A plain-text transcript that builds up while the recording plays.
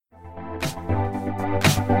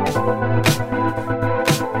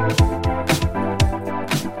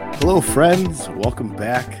Hello, friends. Welcome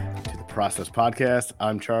back to the Process Podcast.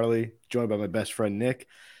 I'm Charlie, joined by my best friend, Nick.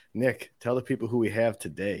 Nick, tell the people who we have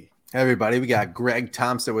today. Hey everybody, we got Greg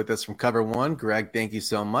Tompsett with us from Cover One. Greg, thank you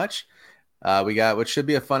so much. We got what should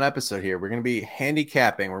be a fun episode here. We're going to be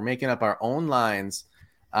handicapping. We're making up our own lines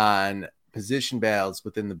on position battles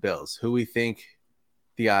within the Bills. Who we think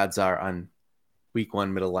the odds are on week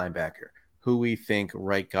one middle linebacker. Who we think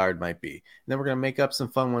right guard might be. And then we're going to make up some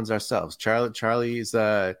fun ones ourselves. Charlie's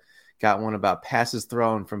got one about passes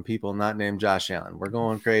thrown from people not named Josh Allen. We're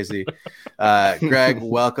going crazy. Greg,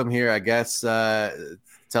 welcome here. I guess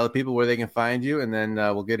tell the people where they can find you, and then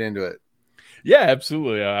we'll get into it. Yeah,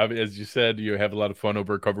 absolutely. As you said, you have a lot of fun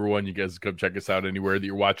over at Cover One. You guys come check us out anywhere that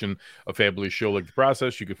you're watching a fabulous show like The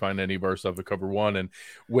Process. You can find any of our stuff at Cover One. And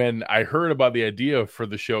when I heard about the idea for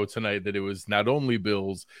the show tonight, that it was not only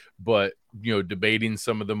Bills, but debating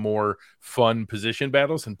some of the more fun position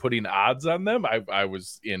battles and putting odds on them, I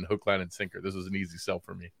was in hook, line, and sinker. This was an easy sell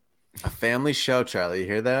for me. A family show, Charlie. You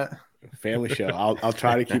hear that? Family show. I'll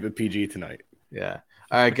try to keep it PG tonight. Yeah.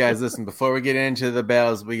 All right, guys, listen, before we get into the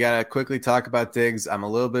battles, we got to quickly talk about Diggs. I'm a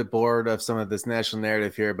little bit bored of some of this national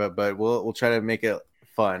narrative here, but we'll try to make it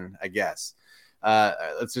fun, I guess.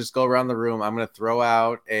 Let's just go around the room. I'm going to throw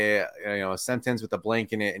out a sentence with a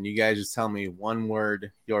blank in it, and you guys just tell me one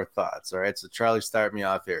word, your thoughts. All right, so Charlie, start me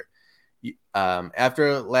off here.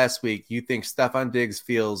 After last week, you think Stefon Diggs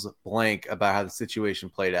feels blank about how the situation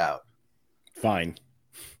played out? Fine.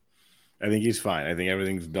 I think he's fine. I think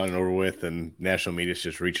everything's done and over with, and national media is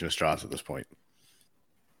just reaching the straws at this point.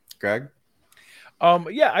 Greg?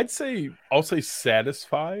 Yeah, I'll say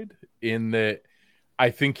satisfied in that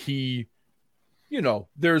I think he,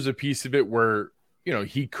 there's a piece of it where,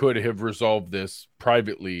 he could have resolved this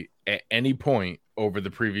privately at any point over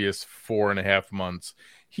the previous 4.5 months.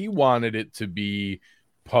 He wanted it to be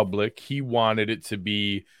public. He wanted it to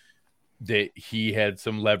be that he had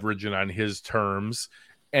some leverage and on his terms.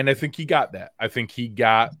 And I think he got that. I think he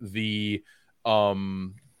got the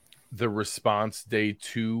response day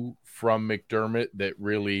 2 from McDermott that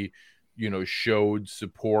really, showed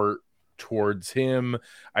support towards him.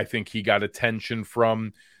 I think he got attention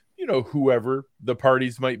from, whoever the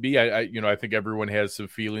parties might be. I think everyone has some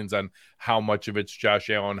feelings on how much of it's Josh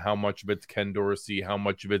Allen, how much of it's Ken Dorsey, how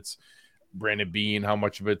much of it's Brandon Beane, how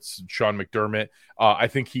much of it's Sean McDermott. I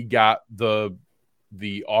think he got the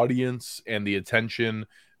audience and the attention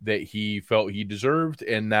that he felt he deserved,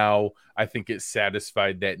 and now I think it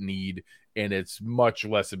satisfied that need, and it's much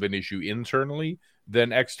less of an issue internally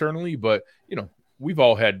than externally. But we've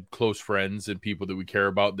all had close friends and people that we care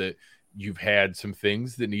about that you've had some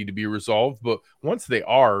things that need to be resolved, but once they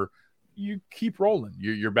are, you keep rolling.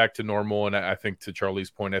 You're back to normal. And I think, to Charlie's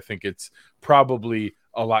point, I think it's probably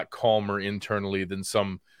a lot calmer internally than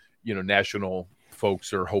some national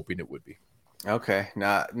folks are hoping it would be. Okay.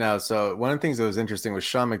 Now, so one of the things that was interesting was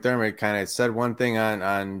Sean McDermott kind of said one thing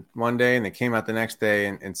on one day, and they came out the next day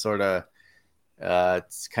and sort of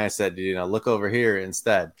kind of said, look over here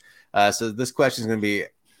instead. So this question is going to be,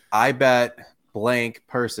 I bet blank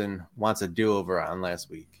person wants a do-over on last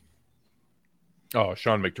week. Oh,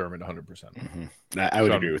 Sean McDermott, 100%. Mm-hmm. I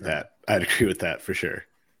would agree with that. I'd agree with that for sure.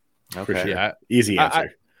 Okay. For sure. Yeah. Easy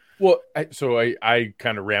answer. I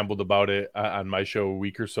kind of rambled about it on my show a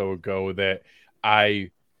week or so ago that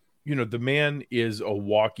the man is a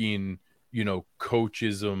walking,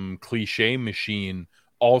 coachism cliche machine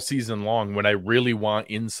all season long when I really want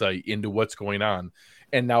insight into what's going on.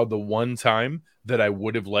 And now the one time that I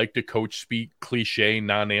would have liked a coach speak cliche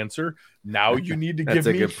non-answer, now you need to give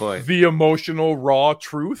me the emotional raw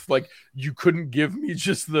truth. Like, you couldn't give me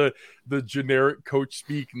just the generic coach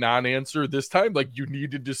speak non-answer this time. Like, you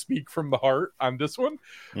needed to speak from the heart on this one.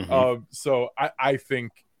 Mm-hmm. So I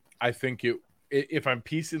think if I'm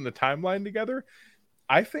piecing the timeline together,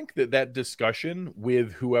 I think that discussion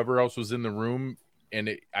with whoever else was in the room,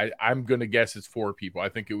 and I'm going to guess it's 4 people. I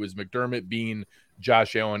think it was McDermott, Beane,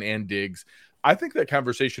 Josh Allen, and Diggs. I think that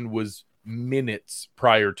conversation was minutes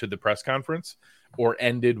prior to the press conference, or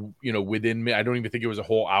ended, within, I don't even think it was a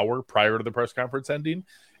whole hour prior to the press conference ending.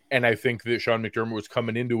 And I think that Sean McDermott was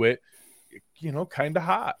coming into it, kind of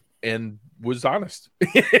hot, and was honest.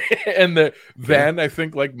 And then I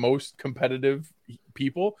think, like most competitive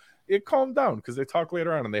people, it calmed down because they talked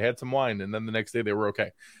later on and they had some wine, and then the next day they were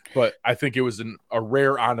okay. But I think it was a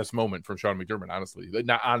rare, honest moment from Sean McDermott, honestly.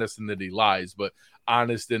 Not honest in that he lies, but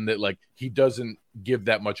honest in that, like, he doesn't give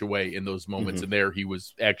that much away in those moments. Mm-hmm. And there he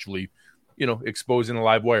was actually, exposing a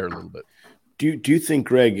live wire a little bit. Do you think,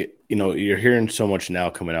 Greg, you're hearing so much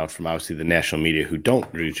now coming out from obviously the national media who don't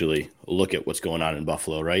usually look at what's going on in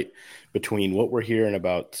Buffalo, right? Between what we're hearing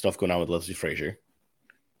about stuff going on with Leslie Frazier,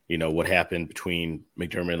 what happened between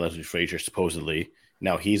McDermott and Leslie Frazier, supposedly.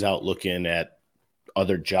 Now he's out looking at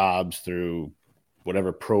other jobs through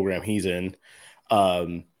whatever program he's in.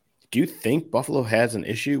 Do you think Buffalo has an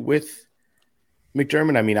issue with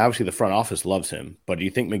McDermott? I mean, obviously the front office loves him, but do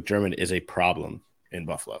you think McDermott is a problem in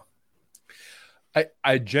Buffalo?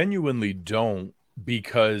 I genuinely don't,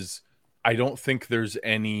 because I don't think there's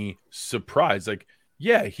any surprise. Like,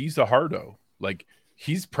 yeah, he's a hardo. Like,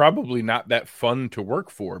 he's probably not that fun to work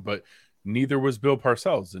for, but neither was Bill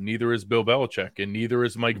Parcells, and neither is Bill Belichick, and neither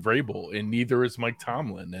is Mike Vrabel, and neither is Mike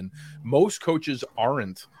Tomlin. And most coaches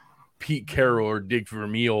aren't Pete Carroll or Dick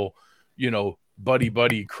Vermeil,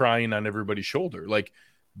 buddy crying on everybody's shoulder. Like,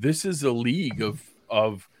 this is a league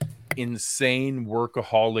of insane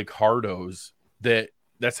workaholic hardos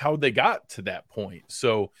that's how they got to that point.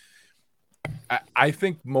 So I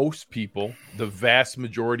think most people, the vast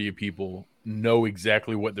majority of people, know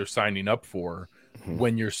exactly what they're signing up for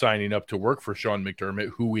when you're signing up to work for Sean McDermott,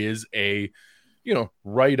 who is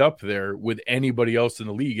right up there with anybody else in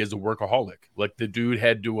the league as a workaholic. Like, the dude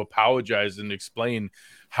had to apologize and explain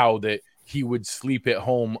how that he would sleep at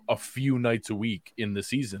home a few nights a week in the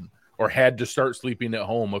season, or had to start sleeping at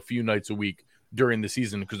home a few nights a week during the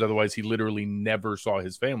season, because otherwise he literally never saw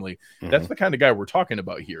his family. That's the kind of guy we're talking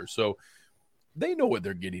about here. So they know what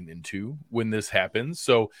they're getting into when this happens.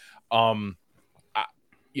 So,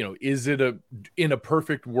 is it in a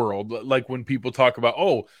perfect world, like when people talk about,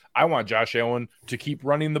 oh, I want Josh Allen to keep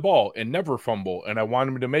running the ball and never fumble, and I want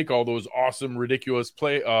him to make all those awesome, ridiculous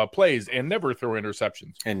plays and never throw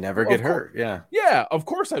interceptions and never get hurt. Yeah, of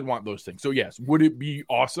course I'd want those things. So yes, would it be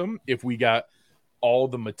awesome if we got all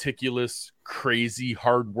the meticulous, crazy,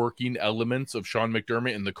 hardworking elements of Sean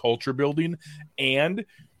McDermott in the culture building, and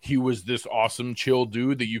he was this awesome, chill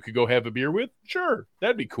dude that you could go have a beer with? Sure,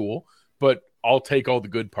 that'd be cool. But I'll take all the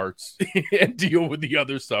good parts and deal with the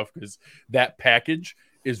other stuff, because that package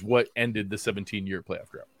is what ended the 17-year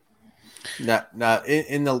playoff drought. Now,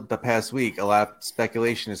 in the past week, a lot of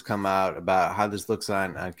speculation has come out about how this looks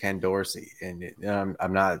on Ken Dorsey. And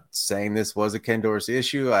I'm not saying this was a Ken Dorsey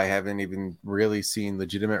issue. I haven't even really seen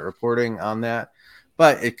legitimate reporting on that.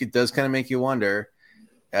 But it does kind of make you wonder,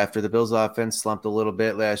 after the Bills offense slumped a little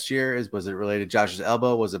bit last year, was it related to Josh's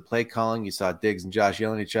elbow? Was it play calling? You saw Diggs and Josh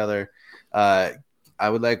yelling at each other. I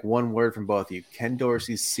would like one word from both of you. Ken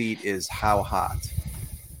Dorsey's seat is how hot?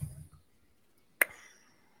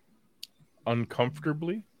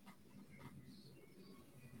 Uncomfortably.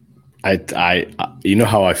 I you know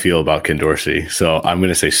how I feel about Ken Dorsey, so I'm going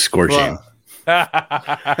to say scorching. Well,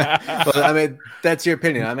 I mean, that's your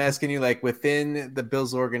opinion. I'm asking you, like, within the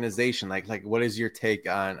Bills organization, like what is your take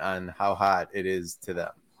on how hot it is to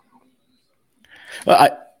them?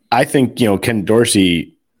 Well, I think, Ken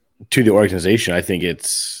Dorsey to the organization, I think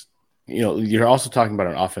it's, you're also talking about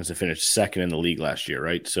an offense that finished second in the league last year,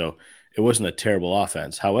 right? So it wasn't a terrible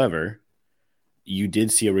offense. However, you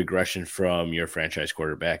did see a regression from your franchise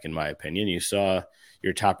quarterback, in my opinion. You saw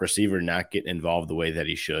your top receiver not get involved the way that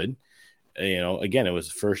he should. Again, it was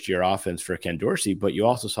a first-year offense for Ken Dorsey, but you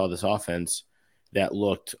also saw this offense that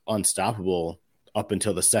looked unstoppable up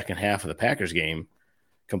until the second half of the Packers game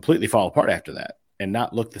completely fall apart after that, and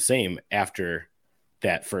not look the same after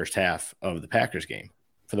that first half of the Packers game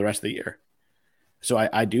for the rest of the year. So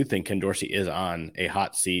I do think Ken Dorsey is on a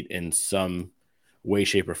hot seat in some way,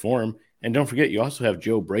 shape, or form. And don't forget, you also have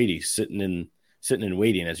Joe Brady sitting and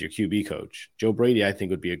waiting as your QB coach. Joe Brady, I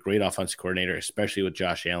think, would be a great offensive coordinator, especially with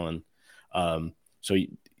Josh Allen. I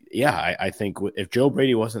think if Joe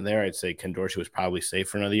Brady wasn't there, I'd say Ken Dorsey was probably safe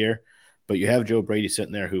for another year. But you have Joe Brady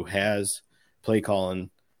sitting there who has play calling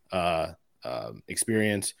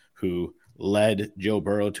experience, who led Joe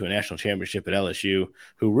Burrow to a national championship at LSU,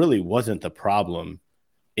 who really wasn't the problem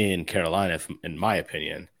in Carolina, in my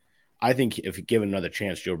opinion. I think if given another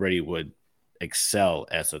chance, Joe Brady would excel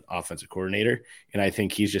as an offensive coordinator, and I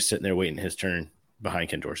think he's just sitting there waiting his turn behind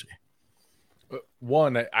Ken Dorsey.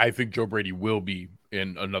 One, I think Joe Brady will be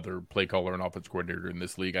in another play caller and offensive coordinator in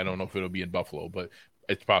this league. I don't know if it'll be in Buffalo, but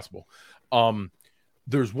it's possible.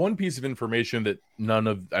 There's one piece of information that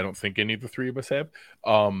I don't think any of the three of us have,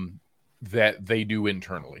 that they do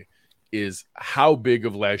internally, is how big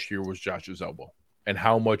of last year was Josh's elbow? And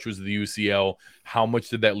how much was the UCL? How much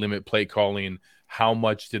did that limit play calling? How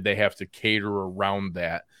much did they have to cater around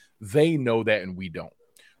that? They know that, and we don't.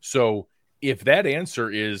 So if that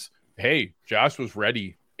answer is, hey, Josh was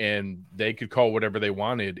ready and they could call whatever they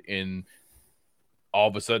wanted, and all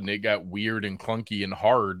of a sudden it got weird and clunky and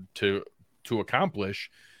hard to to accomplish,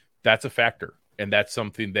 that's a factor. And that's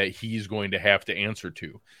something that he's going to have to answer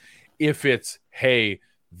to. If it's, hey,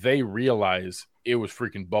 they realize it was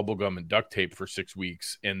freaking bubblegum and duct tape for 6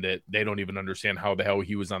 weeks and that they don't even understand how the hell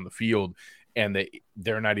he was on the field and that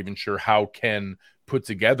they're not even sure how Ken put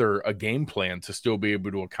together a game plan to still be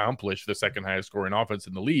able to accomplish the second highest scoring offense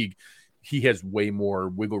in the league, he has way more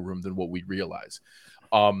wiggle room than what we realize.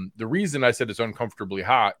 The reason I said it's uncomfortably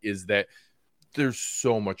hot is that there's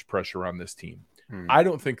so much pressure on this team. I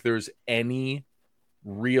don't think there's any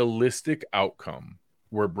realistic outcome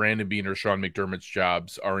where Brandon Beane or Sean McDermott's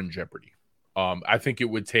jobs are in jeopardy. I think it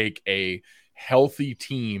would take a healthy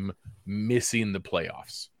team missing the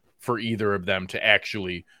playoffs for either of them to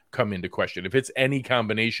actually come into question. If it's any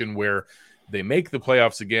combination where they make the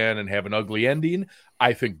playoffs again and have an ugly ending,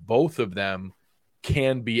 I think both of them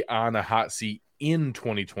can be on a hot seat in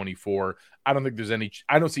 2024. I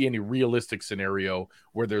don't see any realistic scenario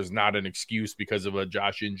where there's not an excuse because of a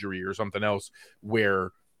Josh injury or something else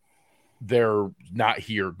where they're not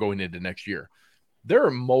here going into next year. There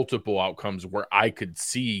are multiple outcomes where I could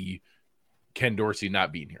see Ken Dorsey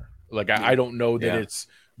not being here. Like, I don't know that it's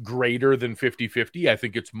greater than 50-50. I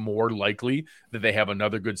think it's more likely that they have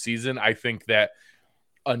another good season. I think that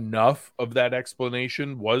enough of that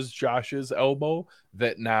explanation was Josh's elbow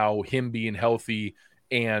that now him being healthy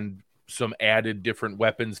and some added different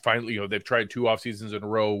weapons. Finally, they've tried 2 off seasons in a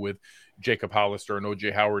row with Jacob Hollister and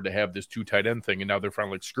OJ Howard to have this 2 tight end thing. And now they're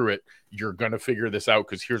finally like, screw it. You're going to figure this out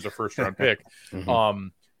because here's a first round pick.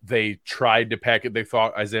 They tried to pack it. They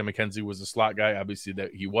thought Isaiah McKenzie was a slot guy. Obviously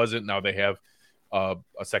that he wasn't. Now they have a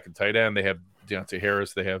second tight end. They have Deontay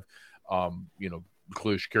Harris. They have,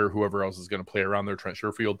 Khalil Shakir, whoever else is going to play around there, Trent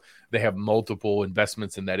Sherfield. They have multiple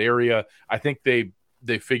investments in that area. I think they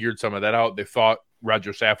figured some of that out. They thought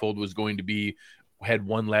Roger Saffold was going to had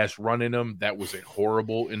one last run in him. That was a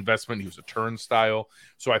horrible investment. He was a turnstile.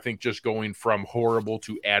 So I think just going from horrible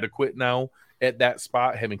to adequate now at that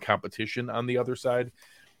spot, having competition on the other side,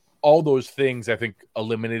 all those things I think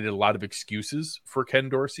eliminated a lot of excuses for Ken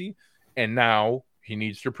Dorsey. And now he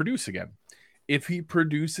needs to produce again. If he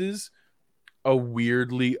produces a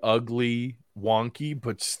weirdly ugly, wonky,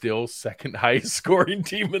 but still second highest scoring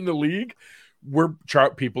team in the league,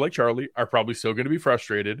 people like Charlie are probably still going to be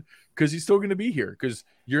frustrated because he's still going to be here, because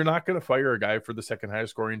you're not going to fire a guy for the second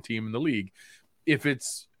highest scoring team in the league. If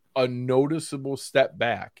it's a noticeable step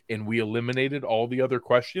back and we eliminated all the other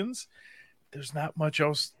questions, there's not much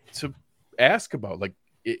else to ask about. Like,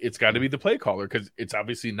 it's got to be the play caller, because it's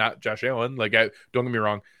obviously not Josh Allen. Like, don't get me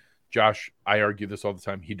wrong, Josh, I argue this all the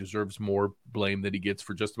time. He deserves more blame than he gets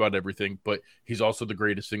for just about everything, but he's also the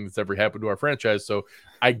greatest thing that's ever happened to our franchise. So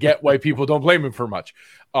I get why people don't blame him for much.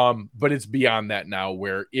 But it's beyond that now,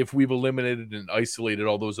 where if we've eliminated and isolated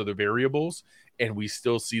all those other variables and we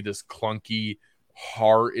still see this clunky,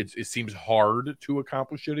 hard, it seems hard to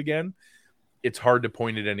accomplish it again, it's hard to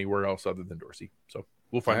point it anywhere else other than Dorsey. So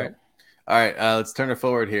we'll find out. All right, let's turn it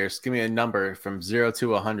forward here. Just give me a number from 0 to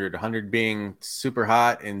 100. 100 being super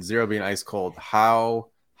hot and 0 being ice cold. How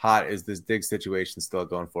hot is this Diggs situation still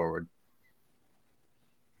going forward?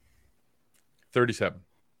 37.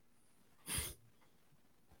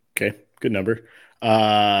 Okay, good number.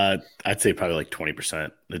 I'd say probably like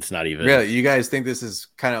 20%. It's not even. Really? You guys think this is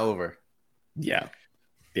kind of over? Yeah.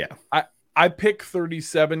 I pick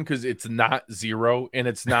 37 because it's not 0 and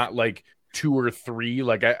it's not like 2 or 3.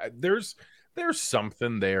 Like, there's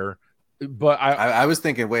something there, but I was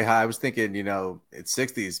thinking way high. I was thinking, it's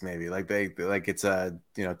 60s maybe. Like it's a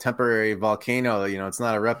temporary volcano. It's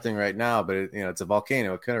not erupting right now, but it's a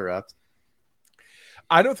volcano. It could erupt.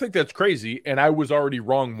 I don't think that's crazy, and I was already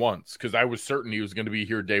wrong once because I was certain he was going to be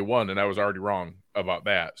here day one, and I was already wrong about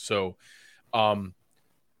that. So, I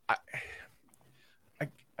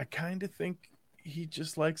kind of think he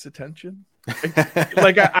just likes attention.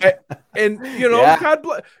 Like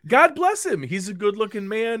God bless him. He's a good looking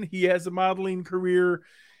man. He has a modeling career.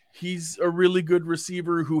 He's a really good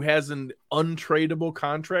receiver who has an untradeable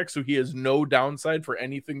contract, so he has no downside for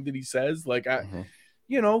anything that he says. Like,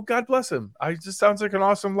 God bless him. I just sounds like an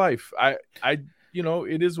awesome life.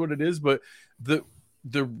 It is what it is, but the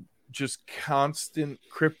just constant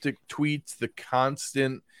cryptic tweets, the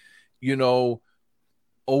constant,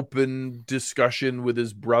 open discussion with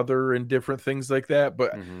his brother and different things like that.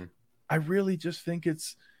 But I really just think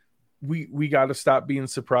we got to stop being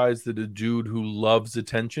surprised that a dude who loves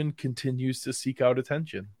attention continues to seek out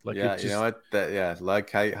attention. Like, you know what?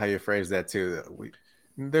 Like how you phrase that too.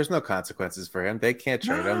 there's no consequences for him. They can't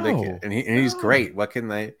trade him. They No. can, and he's great. What can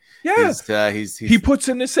they? Yeah. He's He puts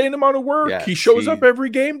in the same amount of work. Yes, he shows up every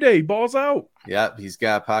game day. He balls out. Yep, he's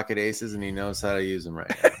got pocket aces, and he knows how to use them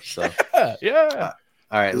right now. So yeah.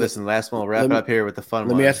 All right, listen, last one. We'll wrap it up here with the fun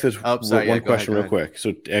one. Let me ask this one question real ahead. quick. So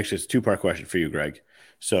actually, it's a two-part question for you, Greg.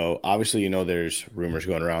 So obviously, there's rumors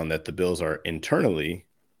going around that the Bills are internally,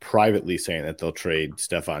 privately saying that they'll trade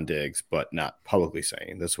Stephon Diggs, but not publicly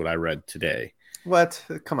saying. That's what I read today. What?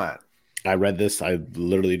 Come on. I read this. I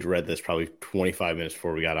literally read this probably 25 minutes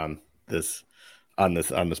before we got on this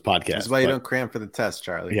podcast. That's why you don't cram for the test,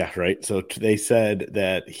 Charlie. Yeah, right. So they said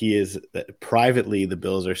that that privately the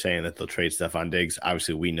Bills are saying that they'll trade Stephon Diggs.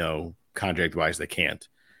 Obviously, we know contract-wise they can't.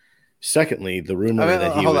 Secondly, the rumor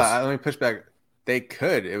that he hold on. Let me push back. They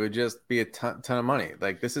could. It would just be a ton of money.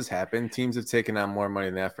 Like, this has happened. Teams have taken on more money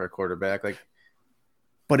than that for a quarterback.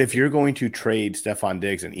 But if you're going to trade Stephon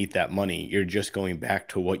Diggs and eat that money, you're just going back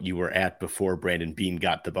to what you were at before Brandon Beane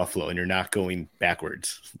got to Buffalo, and you're not going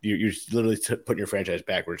backwards. You're literally putting your franchise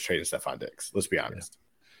backwards trading Stephon Diggs. Let's be honest.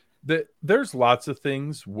 There's lots of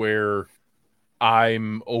things where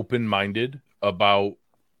I'm open-minded about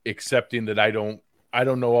accepting that I don't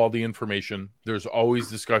know all the information. There's always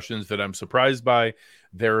discussions that I'm surprised by.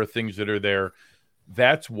 There are things that are there.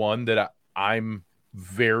 That's one that I'm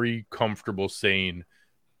very comfortable saying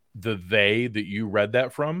they that you read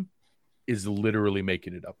that from is literally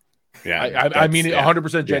making it up. Yeah, I mean it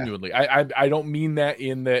 100% genuinely. Yeah. I don't mean that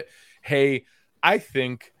in that, hey, I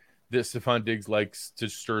think that Stephon Diggs likes to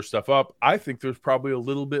stir stuff up. I think there's probably a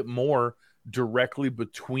little bit more directly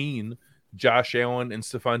between Josh Allen and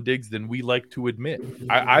Stephon Diggs than we like to admit.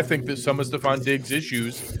 I think that some of Stephon Diggs'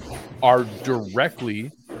 issues are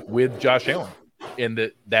directly with Josh Allen,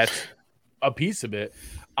 and that's a piece of it.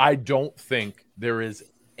 I don't think there is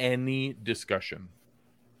any discussion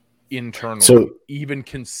internally, even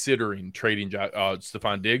considering trading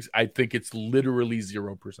Stephon Diggs. I think it's literally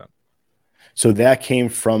 0%. So that came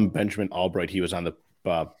from Benjamin Albright. He was on the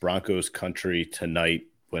Broncos Country Tonight,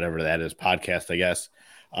 whatever that is, podcast, I guess.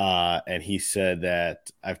 And he said that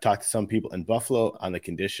I've talked to some people in Buffalo on the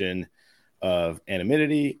condition of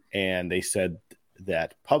anonymity, and they said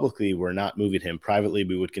that publicly we're not moving him. Privately,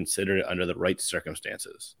 we would consider it under the right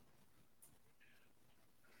circumstances.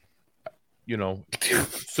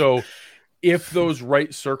 So if those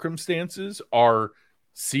right circumstances are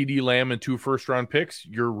CeeDee Lamb and 2 first-round picks,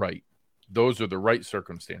 you're right. Those are the right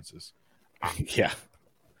circumstances. Yeah.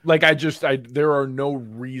 Like there are no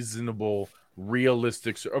reasonable,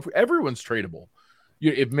 realistic. Everyone's tradable.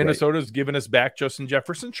 If Minnesota's given us back Justin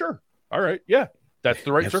Jefferson, sure. All right. Yeah. That's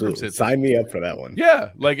the right circumstances. Sign me up for that one. Yeah.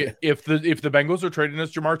 Like if the Bengals are trading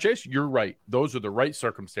us Jamar Chase, you're right. Those are the right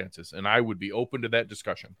circumstances. And I would be open to that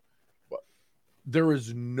discussion. There is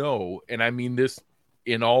and I mean this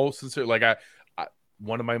in all sincerity, like I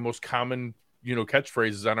one of my most common,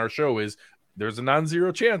 catchphrases on our show is there's a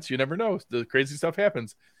non-zero chance. You never know. The crazy stuff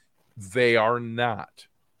happens. They are not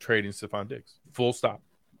trading Stephon Diggs. Full stop.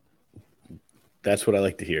 That's what I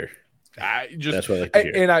like to hear. That's what I like to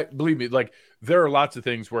hear. And believe me, like there are lots of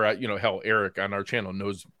things where hell, Eric on our channel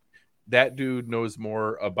knows that dude knows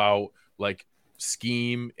more about like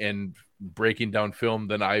scheme and breaking down film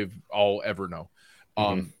than I'll ever know.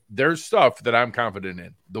 There's stuff that I'm confident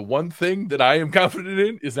in. The one thing that I am confident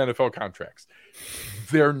in is NFL contracts.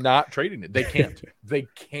 They're not trading it. They can't. They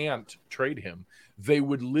can't trade him. They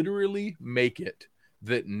would literally make it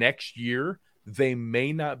that next year they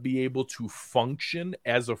may not be able to function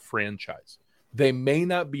as a franchise. They may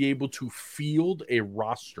not be able to field a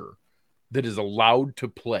roster that is allowed to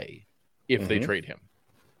play if they trade him.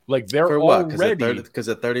 Like they're for what? already because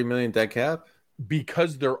of $30 million dead cap.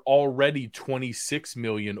 Because they're already $26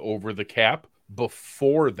 million over the cap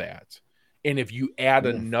before that, and if you add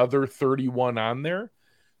another 31 on there,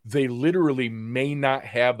 they literally may not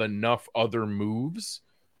have enough other moves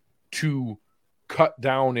to cut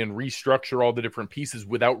down and restructure all the different pieces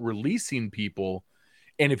without releasing people.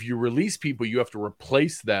 And if you release people, you have to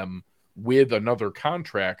replace them with another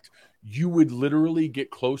contract. You would literally get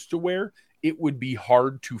close to where it would be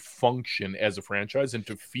hard to function as a franchise and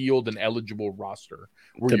to field an eligible roster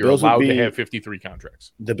where you're allowed to have 53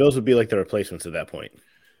 contracts. The Bills would be like the replacements at that point.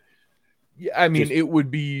 Yeah, I mean, it would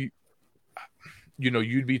be,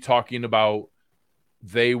 you'd be talking about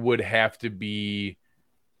they would have to be,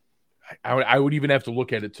 I would even have to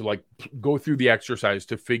look at it to like go through the exercise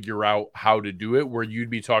to figure out how to do it, where you'd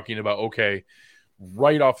be talking about, okay,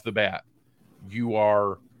 right off the bat, you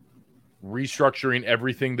are restructuring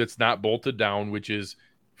everything that's not bolted down, which is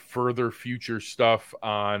further future stuff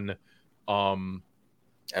on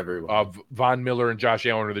Everyone. Von Miller and Josh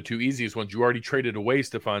Allen are the two easiest ones. You already traded away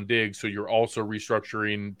Stephon Diggs, so you're also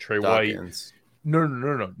restructuring Trey Dawkins. White.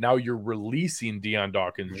 No. Now you're releasing Deion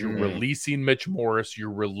Dawkins. You're releasing Mitch Morris.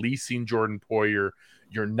 You're releasing Jordan Poyer.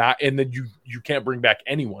 You're not, and then you can't bring back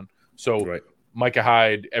anyone. So Right. Micah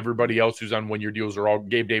Hyde, everybody else who's on 1 year deals are all.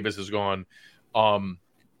 Gabe Davis is gone.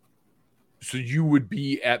 So you would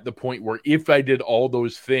be at the point where if I did all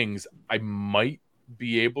those things, I might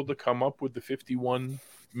be able to come up with the 51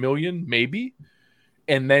 million, maybe.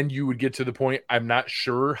 And then you would get to the point, I'm not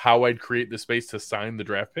sure how I'd create the space to sign the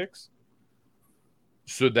draft picks.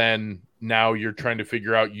 So then now you're trying to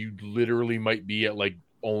figure out, you literally might be at like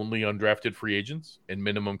only undrafted free agents and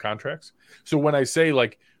minimum contracts. So when I say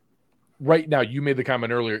like right now, you made the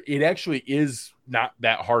comment earlier, it actually is not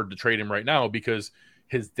that hard to trade him right now because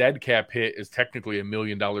his dead cap hit is technically $1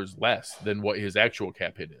 million less than what his actual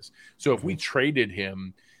cap hit is. So if we traded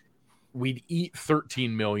him, we'd eat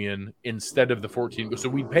 13 million instead of the 14. So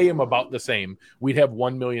we'd pay him about the same. We'd have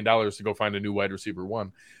 $1 million to go find a new wide receiver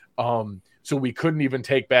one. So we couldn't even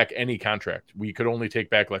take back any contract. We could only take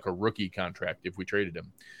back like a rookie contract if we traded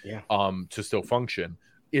him to still function.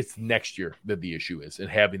 It's next year that the issue is, and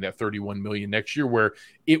having that 31 million next year where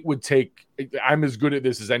it would take, I'm as good at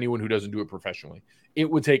this as anyone who doesn't do it professionally. It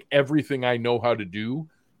would take everything I know how to do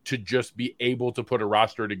to just be able to put a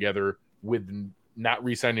roster together with not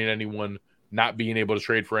re-signing anyone, not being able to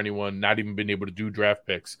trade for anyone, not even being able to do draft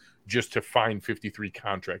picks, just to find 53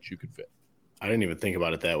 contracts you could fit. I didn't even think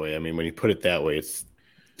about it that way. I mean, when you put it that way,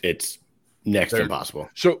 it's next to impossible.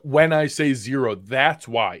 So when I say zero, that's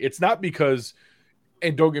why. It's not because,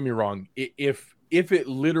 and don't get me wrong, if it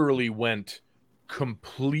literally went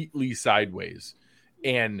completely sideways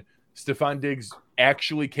and Stephon Diggs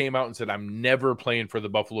actually came out and said, I'm never playing for the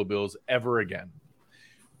Buffalo Bills ever again,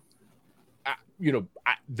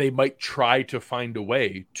 they might try to find a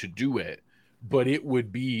way to do it, but it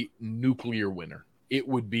would be nuclear winter. It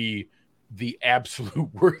would be the absolute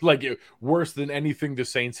worst, worse than anything the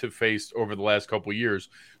Saints have faced over the last couple of years.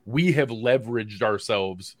 We have leveraged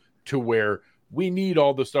ourselves to where we need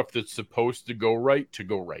all the stuff that's supposed to go right.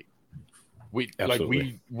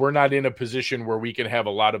 We're not in a position where we can have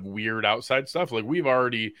a lot of weird outside stuff. Like we've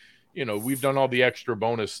already, we've done all the extra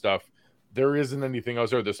bonus stuff. There isn't anything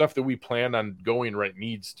else there. The stuff that we plan on going right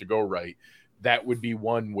needs to go right. That would be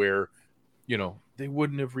one where, they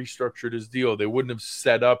wouldn't have restructured his deal. They wouldn't have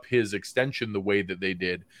set up his extension the way that they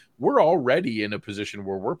did. We're already in a position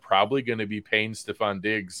where we're probably going to be paying Stephon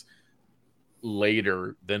Diggs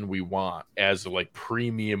later than we want as a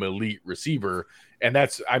premium elite receiver. And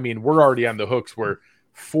we're already on the hooks where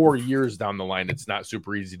 4 years down the line, it's not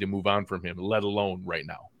super easy to move on from him, let alone right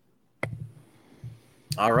now.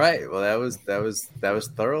 All right. Well, that was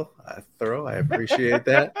thorough. I appreciate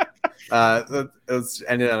that. Let's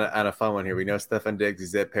end it on a fun one here. We know Stephon Diggs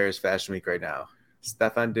is at Paris Fashion Week right now.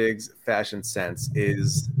 Stephon Diggs' fashion sense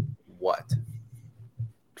is what?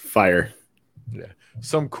 Fire. Yeah.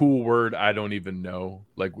 Some cool word I don't even know.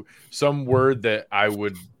 Like some word that I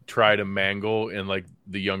would try to mangle and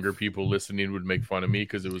the younger people listening would make fun of me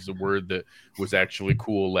because it was a word that was actually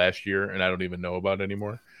cool last year and I don't even know about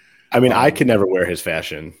anymore. I mean, I could never wear his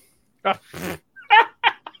fashion. Would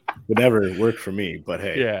never work for me, but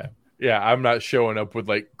hey. Yeah, I'm not showing up with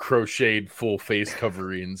crocheted full face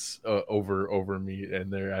coverings over me.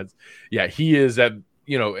 And he is at,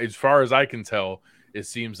 as far as I can tell, it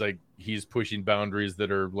seems like he's pushing boundaries that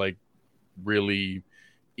are really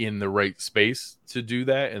in the right space to do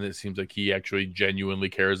that. And it seems like he actually genuinely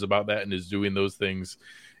cares about that and is doing those things,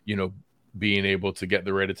 being able to get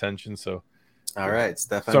the right attention. So, all right,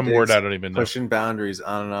 Stephon some Diggs word I don't even know. Pushing boundaries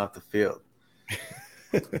on and off the field.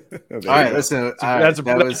 All right, listen.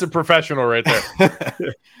 That's a professional right there.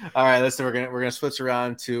 All right, listen. We're gonna switch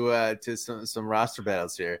around to some roster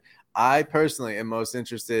battles here. I personally am most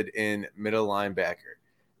interested in middle linebacker.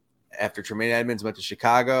 After Tremaine Edmonds went to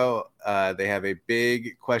Chicago, they have a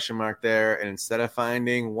big question mark there. And instead of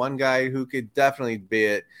finding one guy who could definitely be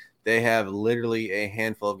it, they have literally a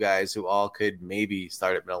handful of guys who all could maybe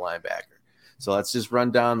start at middle linebacker. So let's just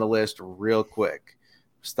run down the list real quick,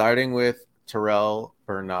 starting with Terrell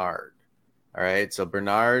Bernard. All right, so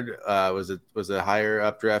Bernard was a higher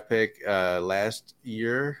up draft pick last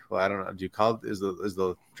year. Well, I don't know. Do you call it? Is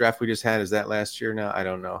the draft we just had? Is that last year now? I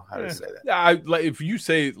don't know how to say that. Yeah, if you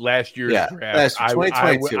say last year's draft, I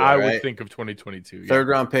would think of 2022. Third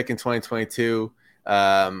round pick in 2022.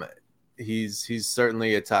 He's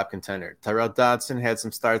certainly a top contender. Tyrell Dodson had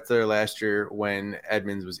some starts there last year when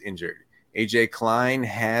Edmonds was injured. AJ Klein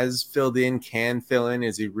has filled in, can fill in.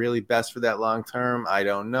 Is he really best for that long term? I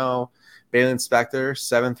don't know. Balin Spector,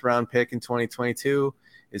 7th round pick in 2022.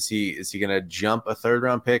 Is he going to jump a 3rd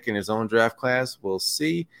round pick in his own draft class? We'll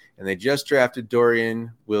see. And they just drafted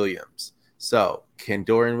Dorian Williams. So can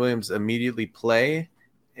Dorian Williams immediately play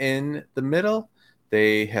in the middle?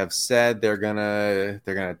 They have said they're gonna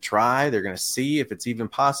try, they're gonna see if it's even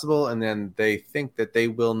possible, and then they think that they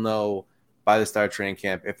will know by the start of training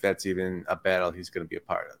camp if that's even a battle he's going to be a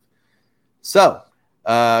part of. So,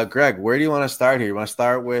 Greg, where do you want to start here? You want to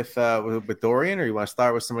start with Dorian, or you want to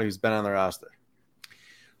start with somebody who's been on the roster?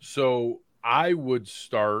 So I would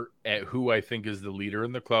start at who I think is the leader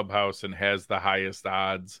in the clubhouse and has the highest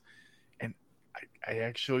odds, and I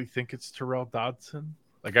actually think it's Terrell Dodson.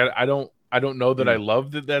 Like I don't know that I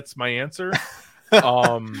love that that's my answer. I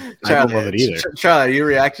don't love it either. Charlie, are you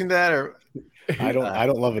reacting to that, or I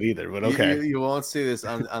don't love it either, but okay. You won't see this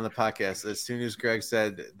on the podcast. As soon as Greg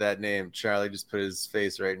said that name, Charlie just put his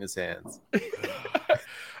face right in his hands.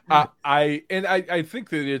 I think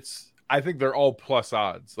that I think they're all plus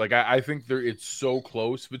odds. Like I think it's so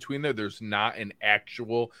close between there. There's not an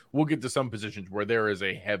actual. We'll get to some positions where there is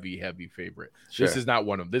a heavy favorite. Sure. This is not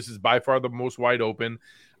one of them. This is by far the most wide open.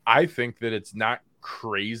 I think that it's not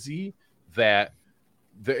crazy that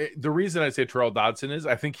the reason I say Terrell Dodson is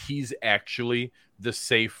I think he's actually the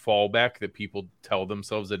safe fallback that people tell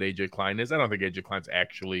themselves that AJ Klein is. I don't think AJ Klein's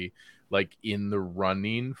actually like in the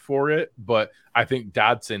running for it, but I think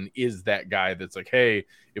Dodson is that guy that's like, hey,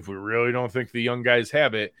 if we really don't think the young guys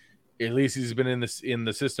have it, at least he's been in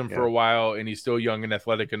the system for a while, and he's still young and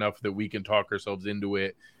athletic enough that we can talk ourselves into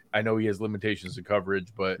it. I know he has limitations in coverage,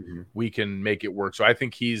 but we can make it work. So I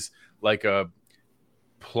think he's like a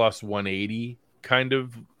plus 180 kind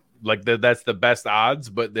of like that's the best odds,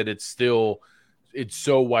 but that it's so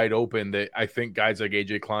wide open that I think guys like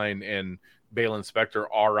AJ Klein and Balin Spector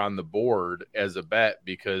are on the board as a bet,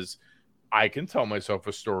 because I can tell myself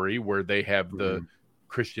a story where they have the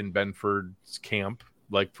Christian Benford's camp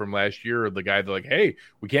like from last year, or the guy that like, hey,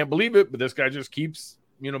 we can't believe it, but this guy just keeps,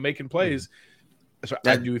 making plays. So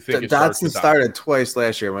I do think Dodson started twice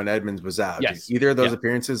last year when Edmonds was out. Yes. Did either of those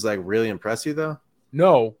appearances like really impress you though?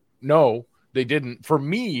 No, they didn't. For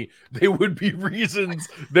me, they would be reasons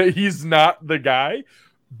that he's not the guy.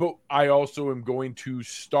 But I also am going to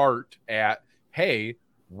start at, hey,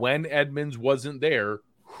 when Edmonds wasn't there,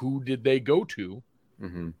 who did they go to?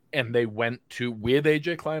 And they went to, with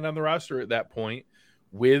AJ Klein on the roster at that point,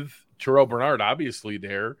 with Terrell Bernard obviously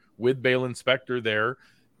there, with Balin Spector there,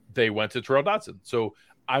 they went to Terrell Dodson. So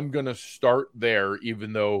I'm going to start there,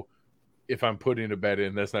 even though if I'm putting a bet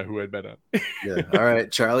in, that's not who I'd bet on. Yeah. All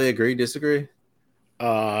right. Charlie, agree, disagree?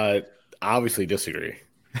 Obviously disagree.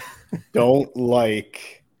 Don't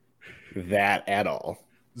like that at all.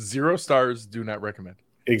 0 stars, do not recommend.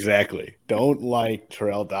 Exactly. Don't like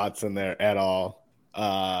Terrell Dodson there at all.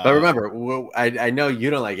 But remember, I know you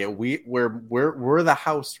don't like it. We're the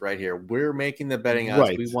house right here. We're making the betting odds.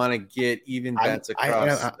 Right. We want to get even bets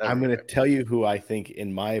across. I'm going to tell you who I think,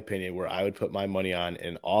 in my opinion, where I would put my money on,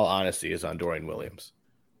 in all honesty, is on Dorian Williams.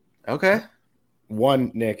 Okay.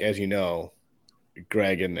 One, Nick, as you know,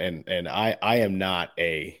 Greg, and I am not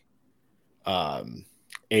a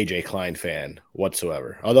AJ Klein fan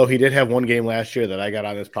whatsoever. Although he did have one game last year that I got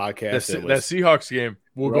on this podcast. That Seahawks game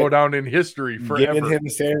will go down in history forever. Giving him a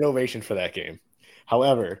standing ovation for that game.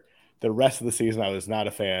 However, the rest of the season, I was not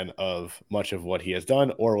a fan of much of what he has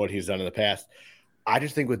done or what he's done in the past. I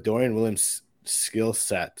just think with Dorian Williams' skill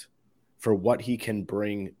set for what he can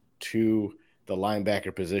bring to the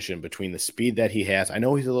linebacker position, between the speed that he has, I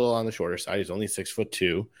know he's a little on the shorter side. He's only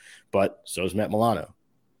 6'2", but so is Matt Milano.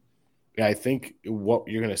 I think what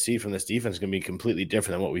you're going to see from this defense is going to be completely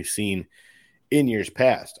different than what we've seen in years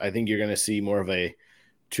past. I think you're going to see more of a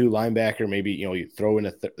 2 linebacker, maybe, you throw in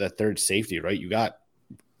the third safety, right? You got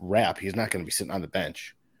Rapp. He's not going to be sitting on the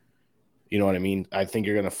bench. You know what I mean? I think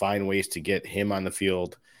you're going to find ways to get him on the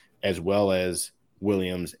field, as well as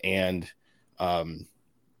Williams and what's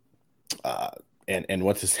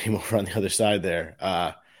his name over on the other side there?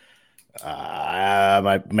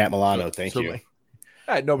 Matt Milano. Thank you.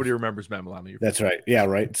 Nobody remembers Matt Milano. That's right. Yeah,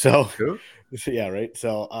 right. So, yeah, right.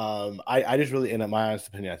 So, I just really, in my honest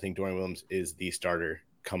opinion, I think Dorian Williams is the starter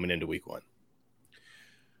coming into week 1.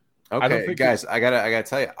 Okay, guys, I gotta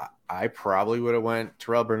tell you, I probably would have went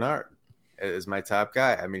Terrell Bernard as my top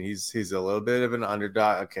guy. I mean, he's a little bit of an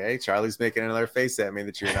underdog. Okay, Charlie's making another face at me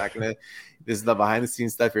that you're not gonna. This is the behind the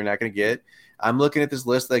scenes stuff you're not gonna get. I'm looking at this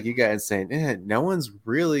list like you guys saying, no one's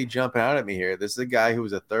really jumping out at me here. This is a guy who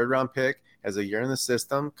was a 3rd round pick, has a year in the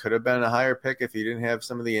system, could have been a higher pick if he didn't have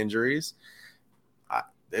some of the injuries.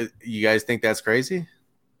 You guys think that's crazy?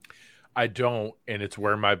 I don't, and it's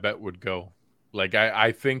where my bet would go. Like,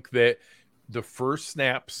 I think that the first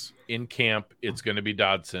snaps in camp, it's going to be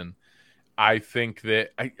Dodson. I think that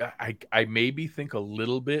I maybe think a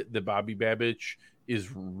little bit that Bobby Babich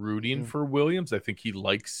is rooting for Williams. I think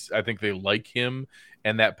they like him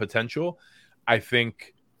and that potential. I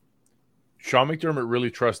think Sean McDermott really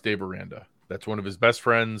trusts Dave Aranda. That's one of his best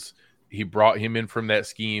friends. He brought him in from that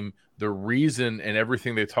scheme. The reason and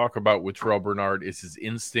everything they talk about with Terrell Bernard is his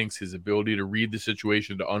instincts, his ability to read the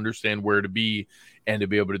situation, to understand where to be, and to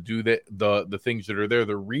be able to do the things that are there.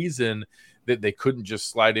 The reason that they couldn't just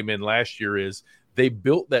slide him in last year is they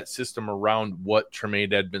built that system around what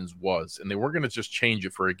Tremaine Edmonds was, and they weren't going to just change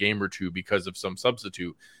it for a game or two because of some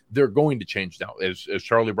substitute. They're going to change now. As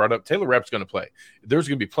Charlie brought up, Taylor Rapp's going to play. There's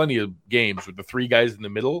going to be plenty of games with the three guys in the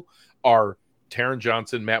middle are Taron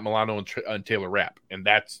Johnson, Matt Milano, and Taylor Rapp, and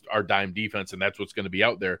that's our dime defense, and that's what's going to be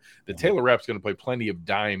out there. The Taylor Rapp's going to play plenty of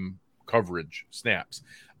dime coverage snaps.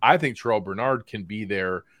 I think Terrell Bernard can be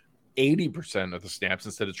there 80% of the snaps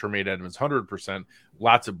instead of Tremaine Edmonds 100%.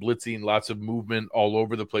 Lots of blitzing, lots of movement all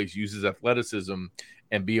over the place, uses athleticism,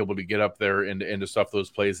 and be able to get up there and to stuff those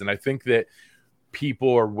plays. And I think that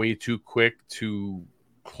people are way too quick to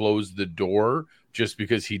close the door just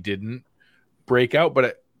because he didn't break out,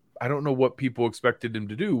 but I don't know what people expected him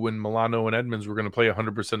to do when Milano and Edmonds were going to play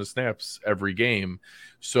 100% of snaps every game.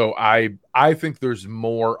 So I think there's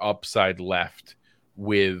more upside left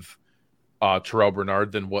with Terrell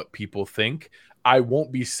Bernard than what people think. I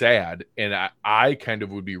won't be sad, and I kind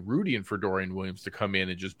of would be rooting for Dorian Williams to come in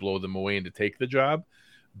and just blow them away and to take the job.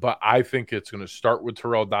 But I think it's going to start with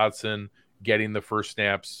Terrell Dodson getting the first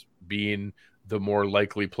snaps, being the more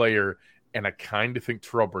likely player. And I kind of think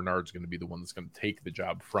Terrell Bernard's going to be the one that's going to take the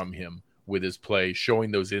job from him with his play, showing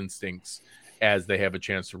those instincts as they have a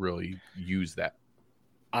chance to really use that.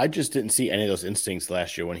 I just didn't see any of those instincts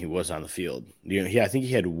last year when he was on the field. I think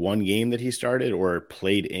he had one game that he started or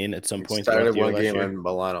played in at some point. He started one game when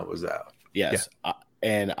Milano was out. Yes, yeah.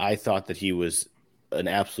 And I thought that he was an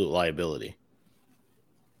absolute liability.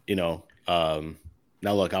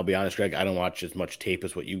 Now, look, I'll be honest, Greg, I don't watch as much tape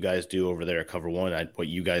as what you guys do over there at Cover One. What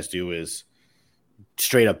you guys do is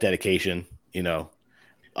straight up dedication,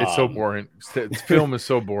 It's so boring. Film is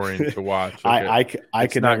so boring to watch. Okay? I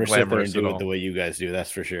could never sit there and do it the way you guys do. That's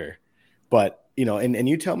for sure. But, and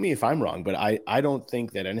you tell me if I'm wrong, but I don't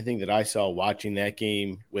think that anything that I saw watching that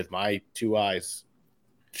game with my two eyes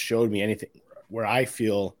showed me anything where I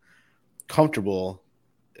feel comfortable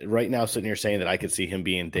right now sitting here saying that I could see him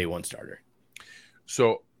being day one starter.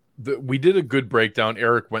 So we did a good breakdown.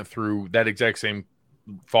 Eric went through that exact same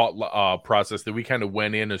thought process that we kind of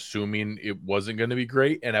went in assuming it wasn't going to be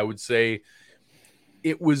great. And I would say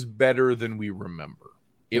it was better than we remember.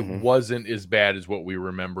 It wasn't as bad as what we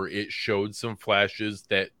remember. It showed some flashes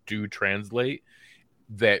that do translate,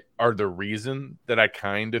 that are the reason that I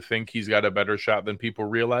kind of think he's got a better shot than people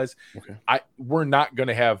realize. Okay. We're not going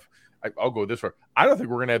to have, I'll go this far. I don't think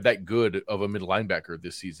we're going to have that good of a middle linebacker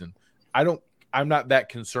this season. I'm not that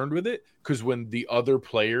concerned with it, because when the other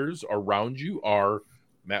players around you are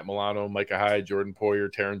Matt Milano, Micah Hyde, Jordan Poyer,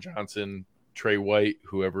 Taron Johnson, Trey White,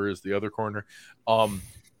 whoever is the other corner,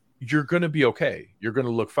 you're going to be okay. You're going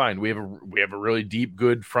to look fine. We have a really deep,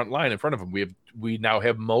 good front line in front of them. We now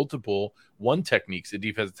have multiple one techniques at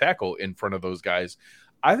defensive tackle in front of those guys.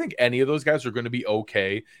 I think any of those guys are going to be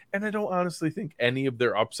okay, and I don't honestly think any of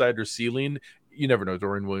their upside or ceiling. You never know.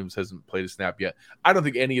 Dorian Williams hasn't played a snap yet. I don't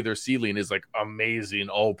think any of their ceiling is like amazing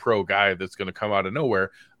all-pro guy that's going to come out of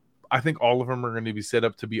nowhere. I think all of them are going to be set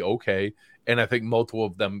up to be okay, and I think multiple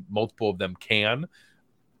of them can.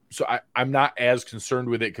 So I'm not as concerned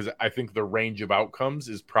with it, because I think the range of outcomes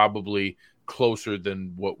is probably closer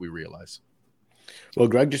than what we realize. Well,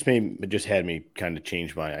 Greg just had me kind of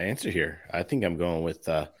change my answer here. I think I'm going with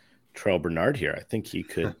Terrell Bernard here. I think he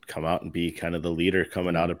could come out and be kind of the leader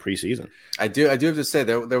coming out of preseason. I do have to say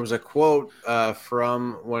there was a quote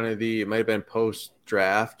from one of it might have been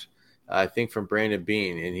post-draft, I think from Brandon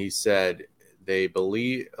Beane, and he said they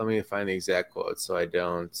believe. Let me find the exact quote so I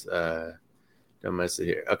don't mess it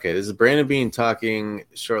here. Okay, this is Brandon Beane talking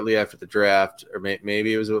shortly after the draft, or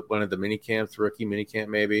maybe it was one of the rookie minicamp,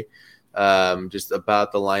 maybe, just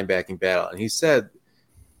about the linebacking battle. And he said,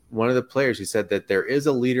 one of the players, he said that there is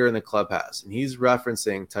a leader in the clubhouse, and he's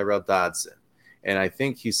referencing Tyrell Dodson. And I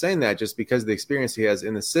think he's saying that just because of the experience he has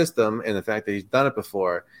in the system and the fact that he's done it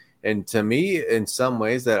before. And to me, in some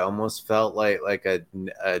ways, that almost felt like a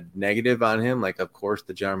negative on him. Like, of course,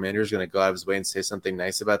 the general manager is going to go out of his way and say something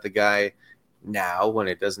nice about the guy now when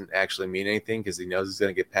it doesn't actually mean anything, because he knows he's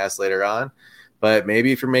going to get passed later on. But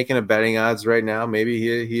maybe if you're making a betting odds right now, maybe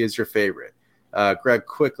he is your favorite. Greg,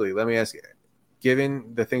 quickly, let me ask you,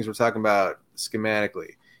 given the things we're talking about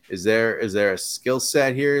schematically, Is there a skill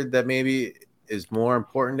set here that maybe is more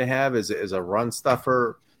important to have? Is a run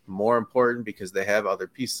stuffer more important because they have other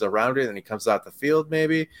pieces around it and he comes out the field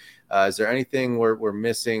maybe? Is there anything we're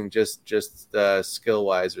missing just skill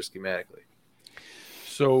wise or schematically?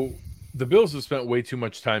 So the Bills have spent way too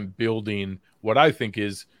much time building what I think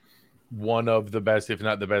is one of the best, if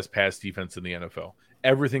not the best, pass defense in the NFL.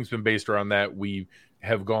 Everything's been based around that. We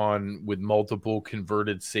have gone with multiple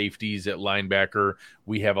converted safeties at linebacker.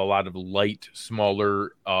 We have a lot of light,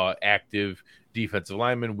 smaller, active defensive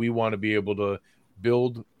linemen. We want to be able to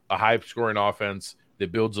build a high-scoring offense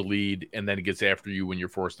that builds a lead and then it gets after you when you're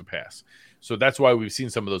forced to pass. So that's why we've seen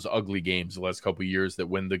some of those ugly games the last couple of years, that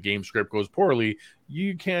when the game script goes poorly,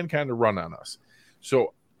 you can kind of run on us.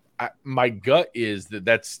 So my gut is that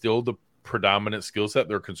that's still the predominant skill set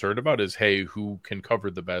they're concerned about is, hey, who can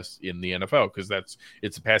cover the best in the NFL? Because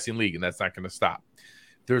it's a passing league and that's not going to stop.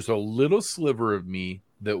 There's a little sliver of me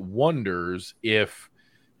that wonders if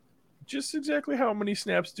just exactly how many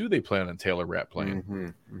snaps do they plan on Taylor Rapp playing? Mm-hmm,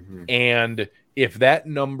 mm-hmm. And if that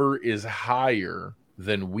number is higher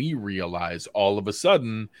than we realize, all of a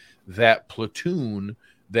sudden that platoon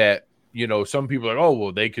that, some people are like, oh,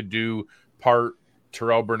 well, they could do part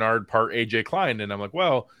Terrell Bernard, part AJ Klein. And I'm like,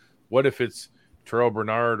 well, what if it's Terrell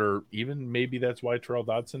Bernard, or even maybe that's why Terrell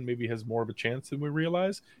Dodson maybe has more of a chance than we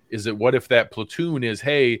realize? Is it what if that platoon is,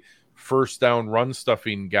 hey, first down run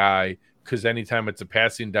stuffing guy, because anytime it's a